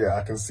like, yeah,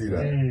 I can see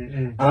that.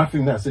 And I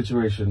think that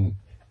situation,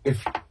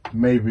 if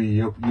maybe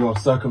your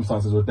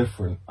circumstances were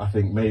different, I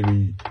think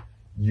maybe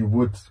you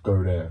would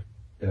go there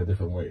in a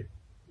different way.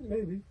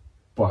 Maybe.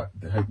 But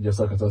your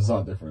circumstances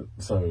aren't different,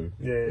 so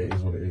it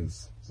is what it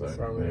is. So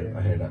yeah.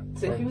 I hear that.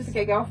 So if you was to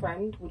get a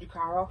girlfriend, would you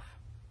cut her off?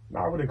 No,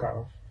 I wouldn't cut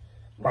off.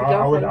 But The I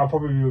girlfriend?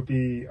 probably would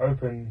be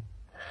open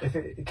if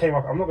it came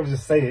up. I'm not going to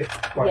just say it,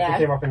 but if it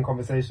came up in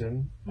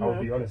conversation, I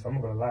would be honest. I'm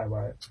not going to lie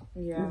about it.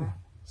 Yeah.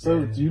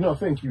 So do you not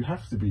think you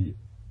have to be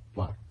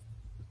like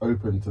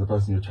open to the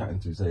person you're chatting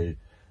to? Say,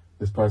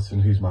 this person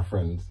who's my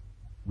friend,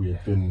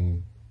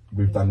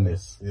 we've done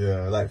this.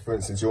 Yeah, like for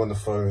instance, you're on the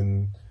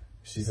phone.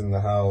 She's in the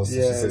house. She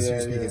says,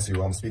 "Who's speaking to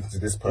you?" I'm speaking to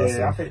this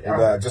person. I think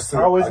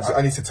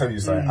I need to tell you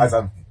something. As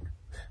I'm,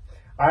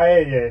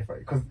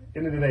 because at the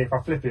end of the day, if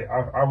I flip it,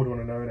 I would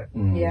want to know it.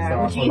 Yeah. So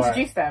I Would you feel like-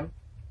 introduce them?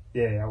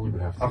 Yeah, I would.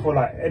 have to, I feel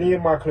like any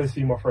of my close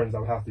female friends, I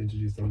would have to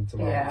introduce them to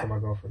my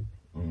girlfriend.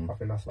 Mm. I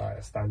think that's like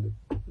a standard.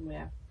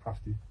 Yeah,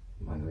 Have to.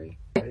 I agree.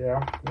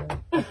 Yeah.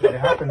 It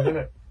happens,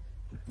 innit?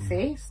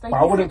 See? But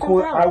I wouldn't call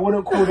them. I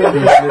wouldn't He call didn't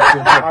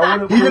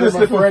them a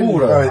slip and friend. fall,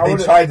 though. no, they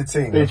wouldn't- tried the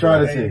thing. They tried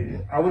to Hey,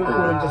 take. I wouldn't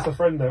call them just a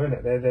friend though,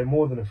 innit? They're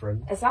more than a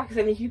friend. Exactly.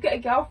 And if you get a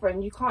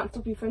girlfriend, you can't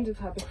still be friends with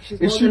her because she's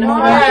Is more she than more?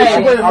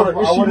 a friend. I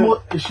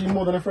wouldn't- Is she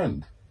more than a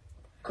friend?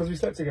 Because we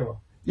slept together.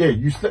 Yeah,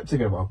 you slept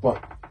together,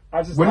 but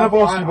When I've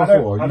asked you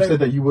before, you said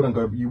that you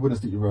wouldn't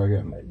stick with her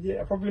again.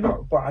 Yeah, probably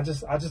not. But I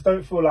just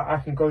don't feel like I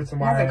can go to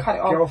my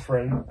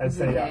girlfriend and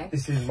say that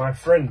this is my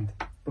friend,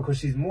 because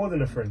she's more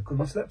than a friend, because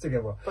we slept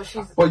together.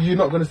 But you're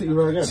not going to stick with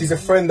her again. She's a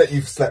friend that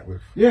you've slept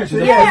with. Yeah,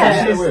 she's a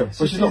friend you slept with,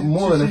 but she's not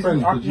more than a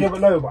friend. Yeah,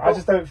 but no, but I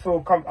just don't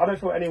feel. I don't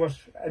feel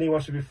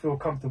anyone should feel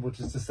comfortable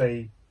just to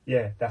say,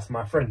 yeah, that's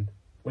my friend.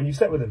 When you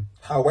slept with him,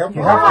 however,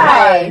 you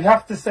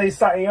have to say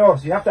something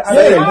else. You have to.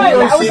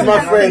 She's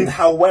my friend.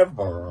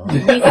 However,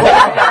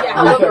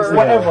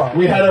 whatever.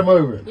 We had a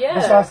moment. Yeah.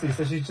 Precisely.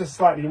 So she's just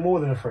slightly more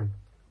than a friend.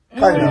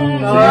 Now you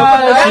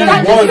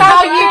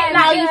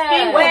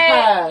think of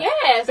her.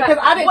 Yes. Because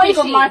I didn't think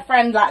of my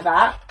friend like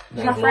that.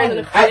 She's my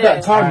friend. At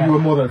that time, you were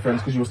more than friends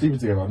because you were sleeping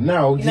together.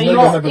 Now, you know you're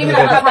never even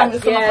going at to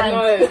that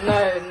time,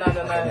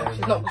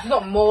 No. She's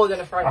not more than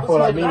a friend. I feel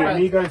like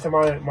me going to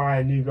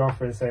my new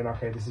girlfriend saying,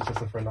 okay, this is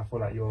just a friend. I feel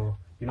like you're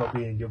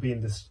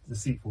being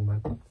deceitful,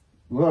 man.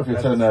 Well, if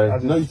you're telling her,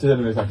 no, you're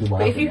telling her exactly what.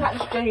 But if you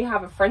genuinely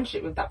have a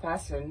friendship with that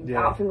person,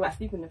 without thinking about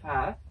sleeping with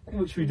her,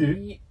 which we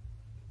do.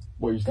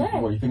 What you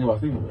think about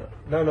sleeping with her?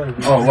 No.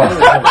 Oh, right.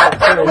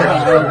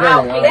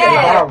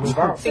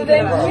 So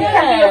then, you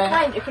can be your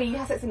friend. Okay, you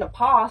had sex in the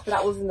past, but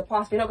that was in the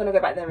past. You're not going to go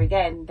back there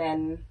again.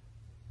 Then,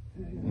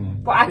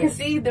 but I can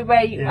see the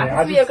way I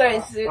can see you're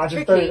going. It's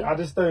tricky. I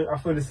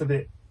feel it's a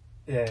bit.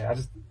 Yeah,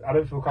 I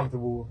don't feel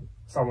comfortable.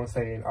 Someone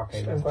saying,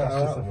 okay, that's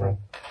just a friend.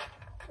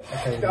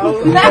 Okay.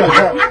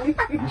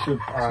 You should.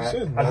 I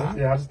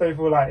just don't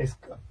feel like it's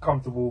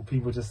comfortable.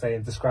 People just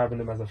describing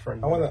them as a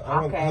friend. I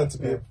want to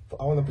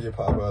be a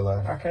part of her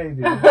life. Okay,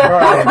 dude. Alright.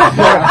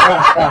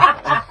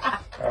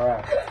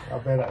 I'll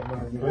bear that in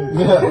mind.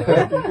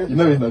 You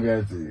know he's not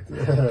going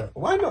to.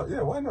 Why not?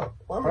 Yeah, why not?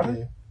 Why would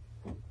he?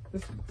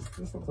 Let's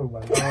not talk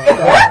about it.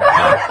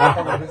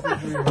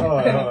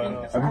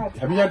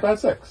 Have you had bad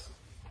sex?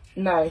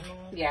 No.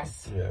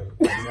 Yes. Yeah.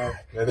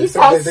 You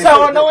sound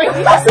so annoying.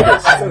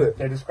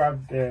 They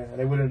described,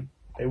 they wouldn't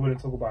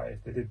talk about it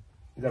if they did.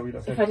 Is that what you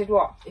said? If I did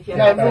what?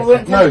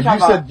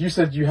 You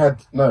said you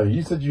had. No,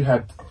 you said you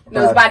had.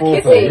 No, it was bad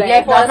kissing.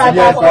 Yeah,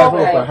 bad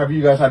foreplay. Have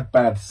you guys had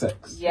bad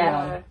sex?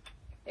 Yeah.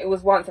 It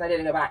was once and I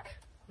didn't go back.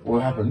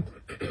 What happened?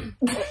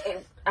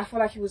 I feel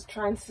like he was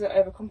trying to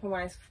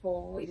overcompromise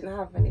for what he didn't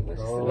have, and it was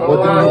just.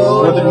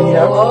 What did he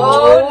have?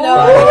 Oh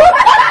no!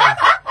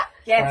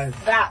 Yes,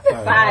 that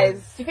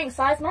size. Do you think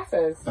size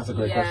matters? That's a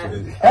great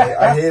question.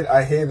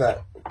 I hear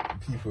that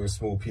people with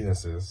small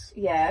penises.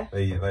 Yeah.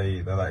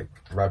 They're like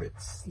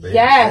rabbits.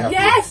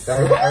 Yes. They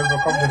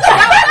overcompensate.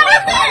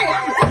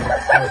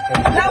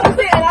 That was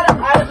it, and I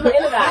was not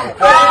into that.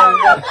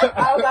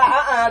 I was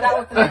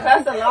like, that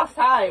was the last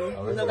time.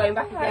 We're not going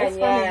back again.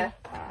 Yeah.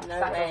 No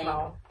way.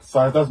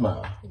 Size does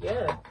matter.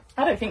 Yeah.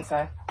 I don't think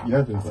so. You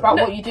don't think so? It's about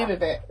what you do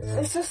with it.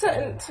 It's to a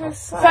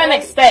certain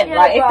extent. Yeah,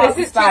 like if If this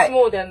it's is too like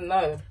small, then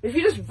no. if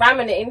you're just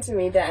ramming it into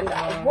me, then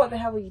what the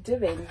hell were you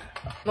doing?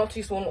 Not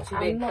too small, not too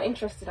big. I'm not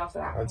interested after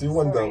that. I do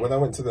wonder when I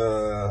went to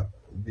the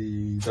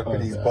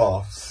Japanese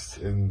baths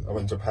I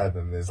went to Japan,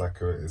 and it's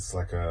just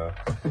like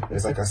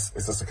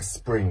a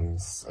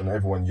springs, and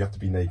everyone, you have to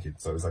be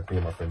naked. So it's like me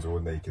and my friends are all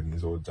naked, and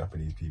there's all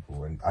Japanese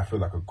people, and I feel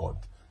like a god.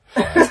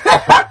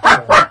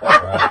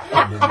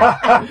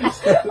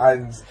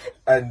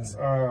 And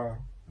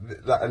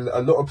like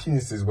a lot of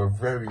penises were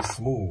very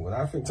small, and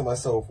I think to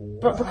myself, wow.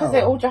 But because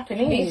they're all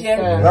Japanese. I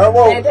don't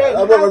want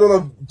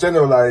to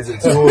generalize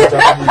it to all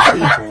Japanese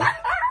people.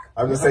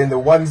 I'm just saying the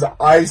ones that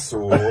I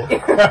saw,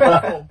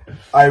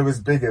 I was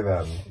bigger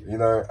than,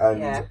 and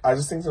I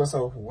just think to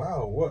myself,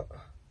 wow, what?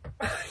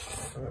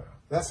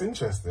 That's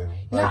interesting.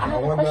 Like, I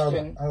have a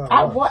question.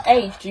 At what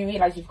age do you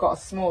realise you've got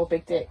a small,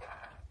 big dick?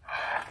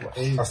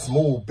 A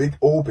small, big,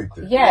 or big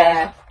dick?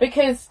 Yeah,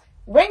 because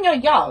when you're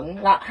young,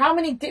 like, how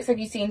many dicks have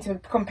you seen to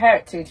compare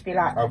it to be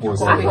like? I feel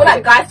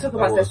like guys talk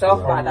about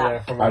themselves like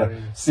that. I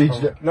didn't.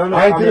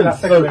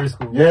 Secondary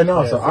school. Yeah,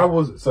 no. So I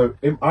was. So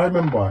I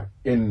remember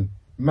in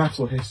maths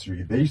or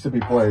history, there used to be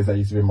boys that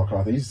used to be in my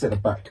class. They used to sit at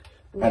the back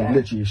and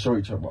literally show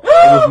each other. It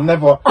was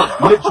never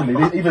literally.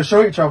 They either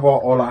show each other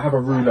or like have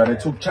a ruler and they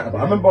talk chat about.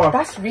 I remember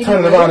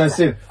turning around and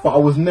saying, but I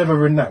was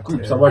never in that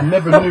group, so I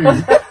never knew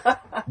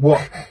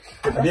what.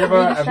 Have you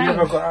ever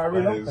got out of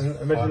ruler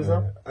and measured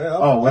yourself?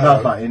 Oh, when I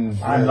was like in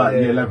like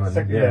year 11.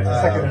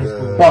 Secondary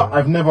school. But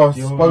I've never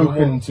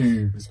spoken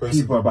to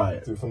people about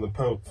it.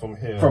 From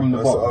here. From the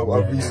bottom.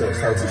 I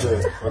researched how to do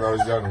it when I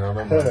was young. I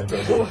remember.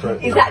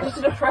 Is that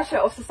just the pressure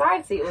of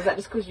society, or was that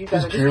just because you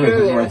guys are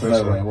curious?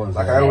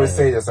 Like I always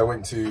say this, I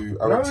went to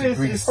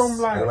Greece.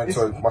 Like, I went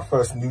to my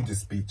first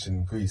nudist beach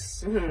in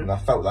Greece, and I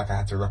felt like I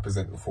had to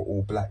represent for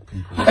all black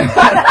people. I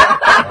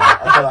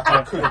felt like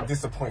I couldn't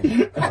disappoint.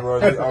 I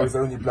was the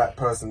only black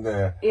person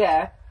there.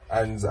 Yeah.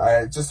 And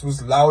I just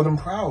was loud and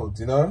proud,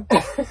 And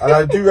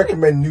I do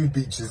recommend nude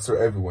beaches to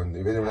everyone.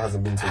 If anyone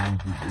hasn't been to a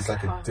nude beach, it's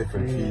like a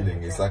different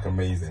feeling. It's like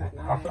amazing.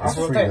 I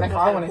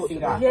want to see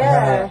that.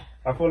 Yeah.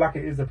 I feel like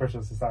it is the pressure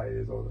of society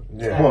as well.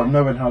 Yeah. What,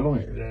 knowing how long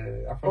it is?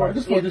 Yeah, I feel Oh, like.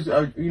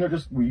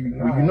 just were you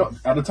not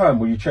at the time?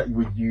 Were you checking?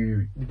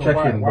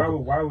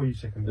 Why were you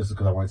checking? Just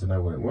because I wanted to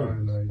know what it was.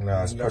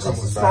 Nah, it's pressure of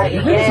Like, society.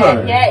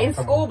 yeah, in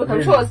school, because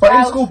I'm sure it's But in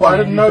girls. school, but I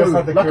didn't know. just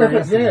had the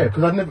curiosity.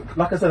 Because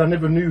like I said, I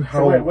never knew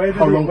how where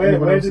long did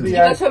anyone the else is. Did you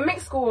go to a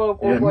mixed school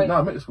or boy?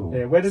 No, middle school.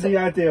 Yeah, where did the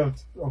idea of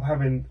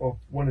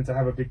wanting to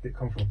have a big dick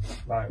come from?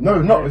 Like,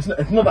 No, it's not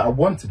that I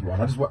wanted one.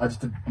 I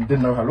just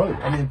didn't know how long it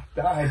was. I mean,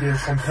 that idea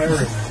is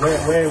comparing.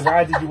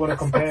 Why did you want to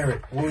compare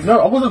it? No,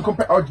 I wasn't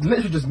comparing. I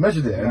literally just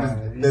measured it.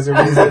 And There's a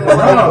reason.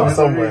 There's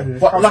somewhere.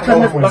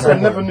 but I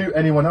never knew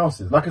anyone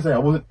else's. Like I say, I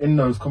wasn't in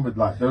those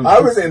those. I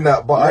was in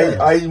that, but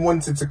Yeah. I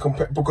wanted to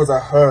compare because I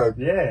heard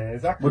Yeah,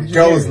 exactly.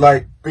 girls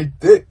like big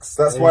dicks.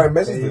 That's why I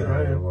measured it.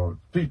 Yeah, well,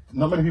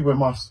 not many people in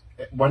maths.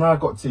 When I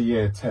got to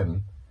year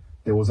 10,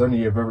 there was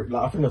only a very,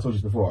 I think I told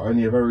you before,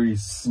 only a very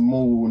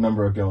small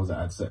number of girls that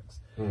had sex,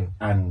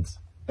 and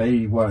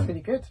they weren't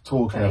Pretty good.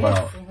 talking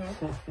about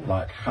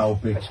like how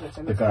big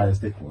the guy's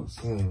dick was.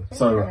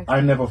 So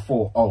I never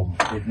thought, oh,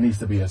 it needs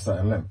to be a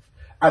certain length.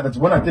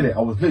 When I did it,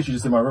 I was literally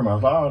just in my room. I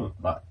was like, oh,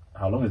 like,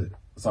 how long is it?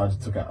 So I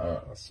just took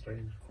out. That's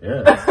strange.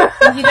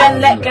 Yeah. You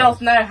then let girls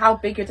know how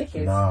big your dick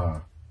is. Nah.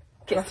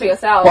 Keep to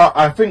yourself. But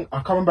I can't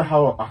remember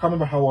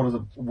how old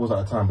it was at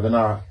the time. But then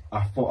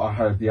I thought I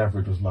heard the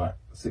average was like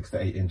 6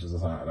 to 8 inches or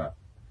something like that.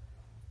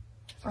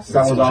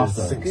 That was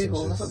after. 6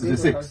 Google. inches. That's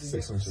Is it what 6?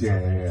 6 inches.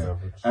 Yeah.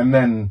 And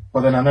then,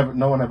 but then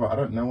no one ever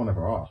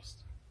asked.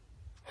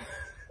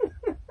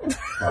 But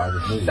I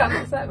just knew. I'm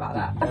upset about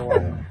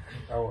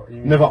that.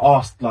 Never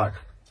asked like,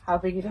 How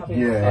big your dick is.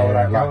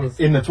 yeah, like, like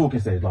in the talking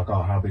stage, like,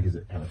 oh, how big is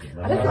it? Kind of thing.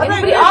 Right?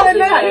 Anybody asked you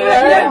that?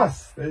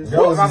 Yes.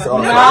 Girls used to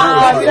We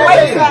ask. just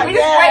wait for it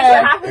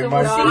happen. In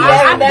my See, school.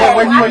 yeah, But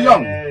when you were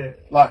young, Yeah.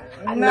 like,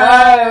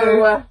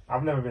 no.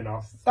 I've never been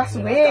asked. That's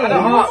weird. I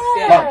don't ask,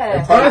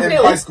 yeah.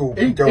 In high school,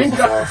 girls used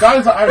to ask.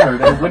 guys that I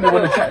know,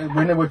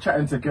 when they were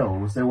chatting to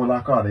girls, they were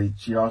like, oh,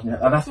 she asked me,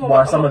 and that's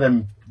why some of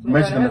them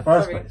mentioned in the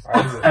first place.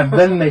 And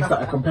then they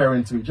started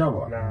comparing to each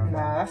other. Nah,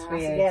 that's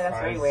weird. Yeah, that's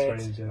very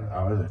weird. Strange, yeah.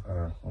 Oh, is it?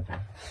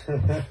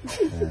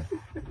 Okay.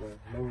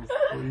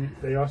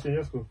 They asked you in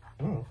your school?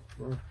 Oh,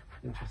 well,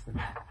 interesting.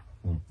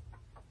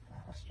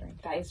 That's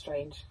strange. That is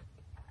strange.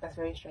 That's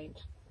very strange.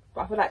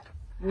 But I feel like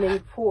maybe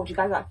porn. Do you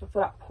guys feel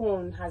like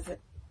porn has an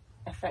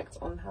effect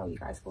on how you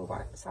guys feel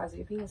about the size of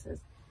your penises?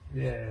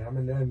 Yeah, I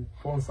mean, them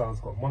porn stars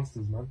got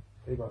monsters, man.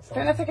 They got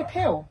Don't they take a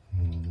pill?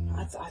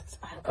 I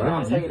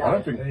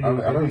I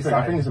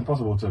think it's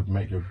impossible to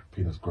make your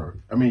penis grow.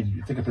 I mean,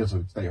 you take a pill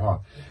to stay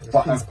hard,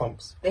 but Penis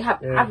pumps. They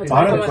have Yeah.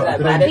 advertisements I that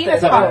don't that-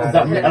 penis that- pump.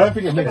 I don't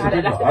think it makes it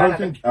bigger. I don't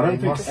think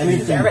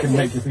anything Direct can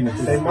make your penis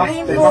They bigger.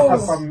 must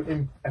have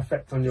some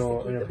effect on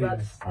your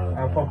penis. I don't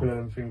How know. popular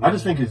them things. I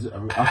just think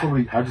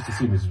I just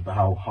assume it's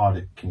how hard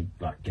it can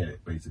like get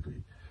it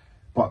basically.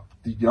 But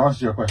the answer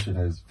to your question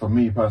is, for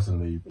me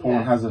personally,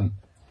 porn hasn't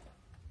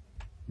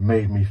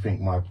made me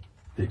think my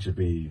dick should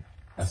be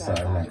a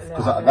certain length.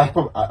 Because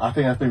I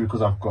think that's maybe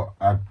because I've got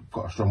a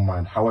strong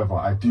mind. However,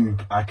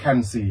 I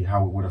can see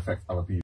how it would affect other people.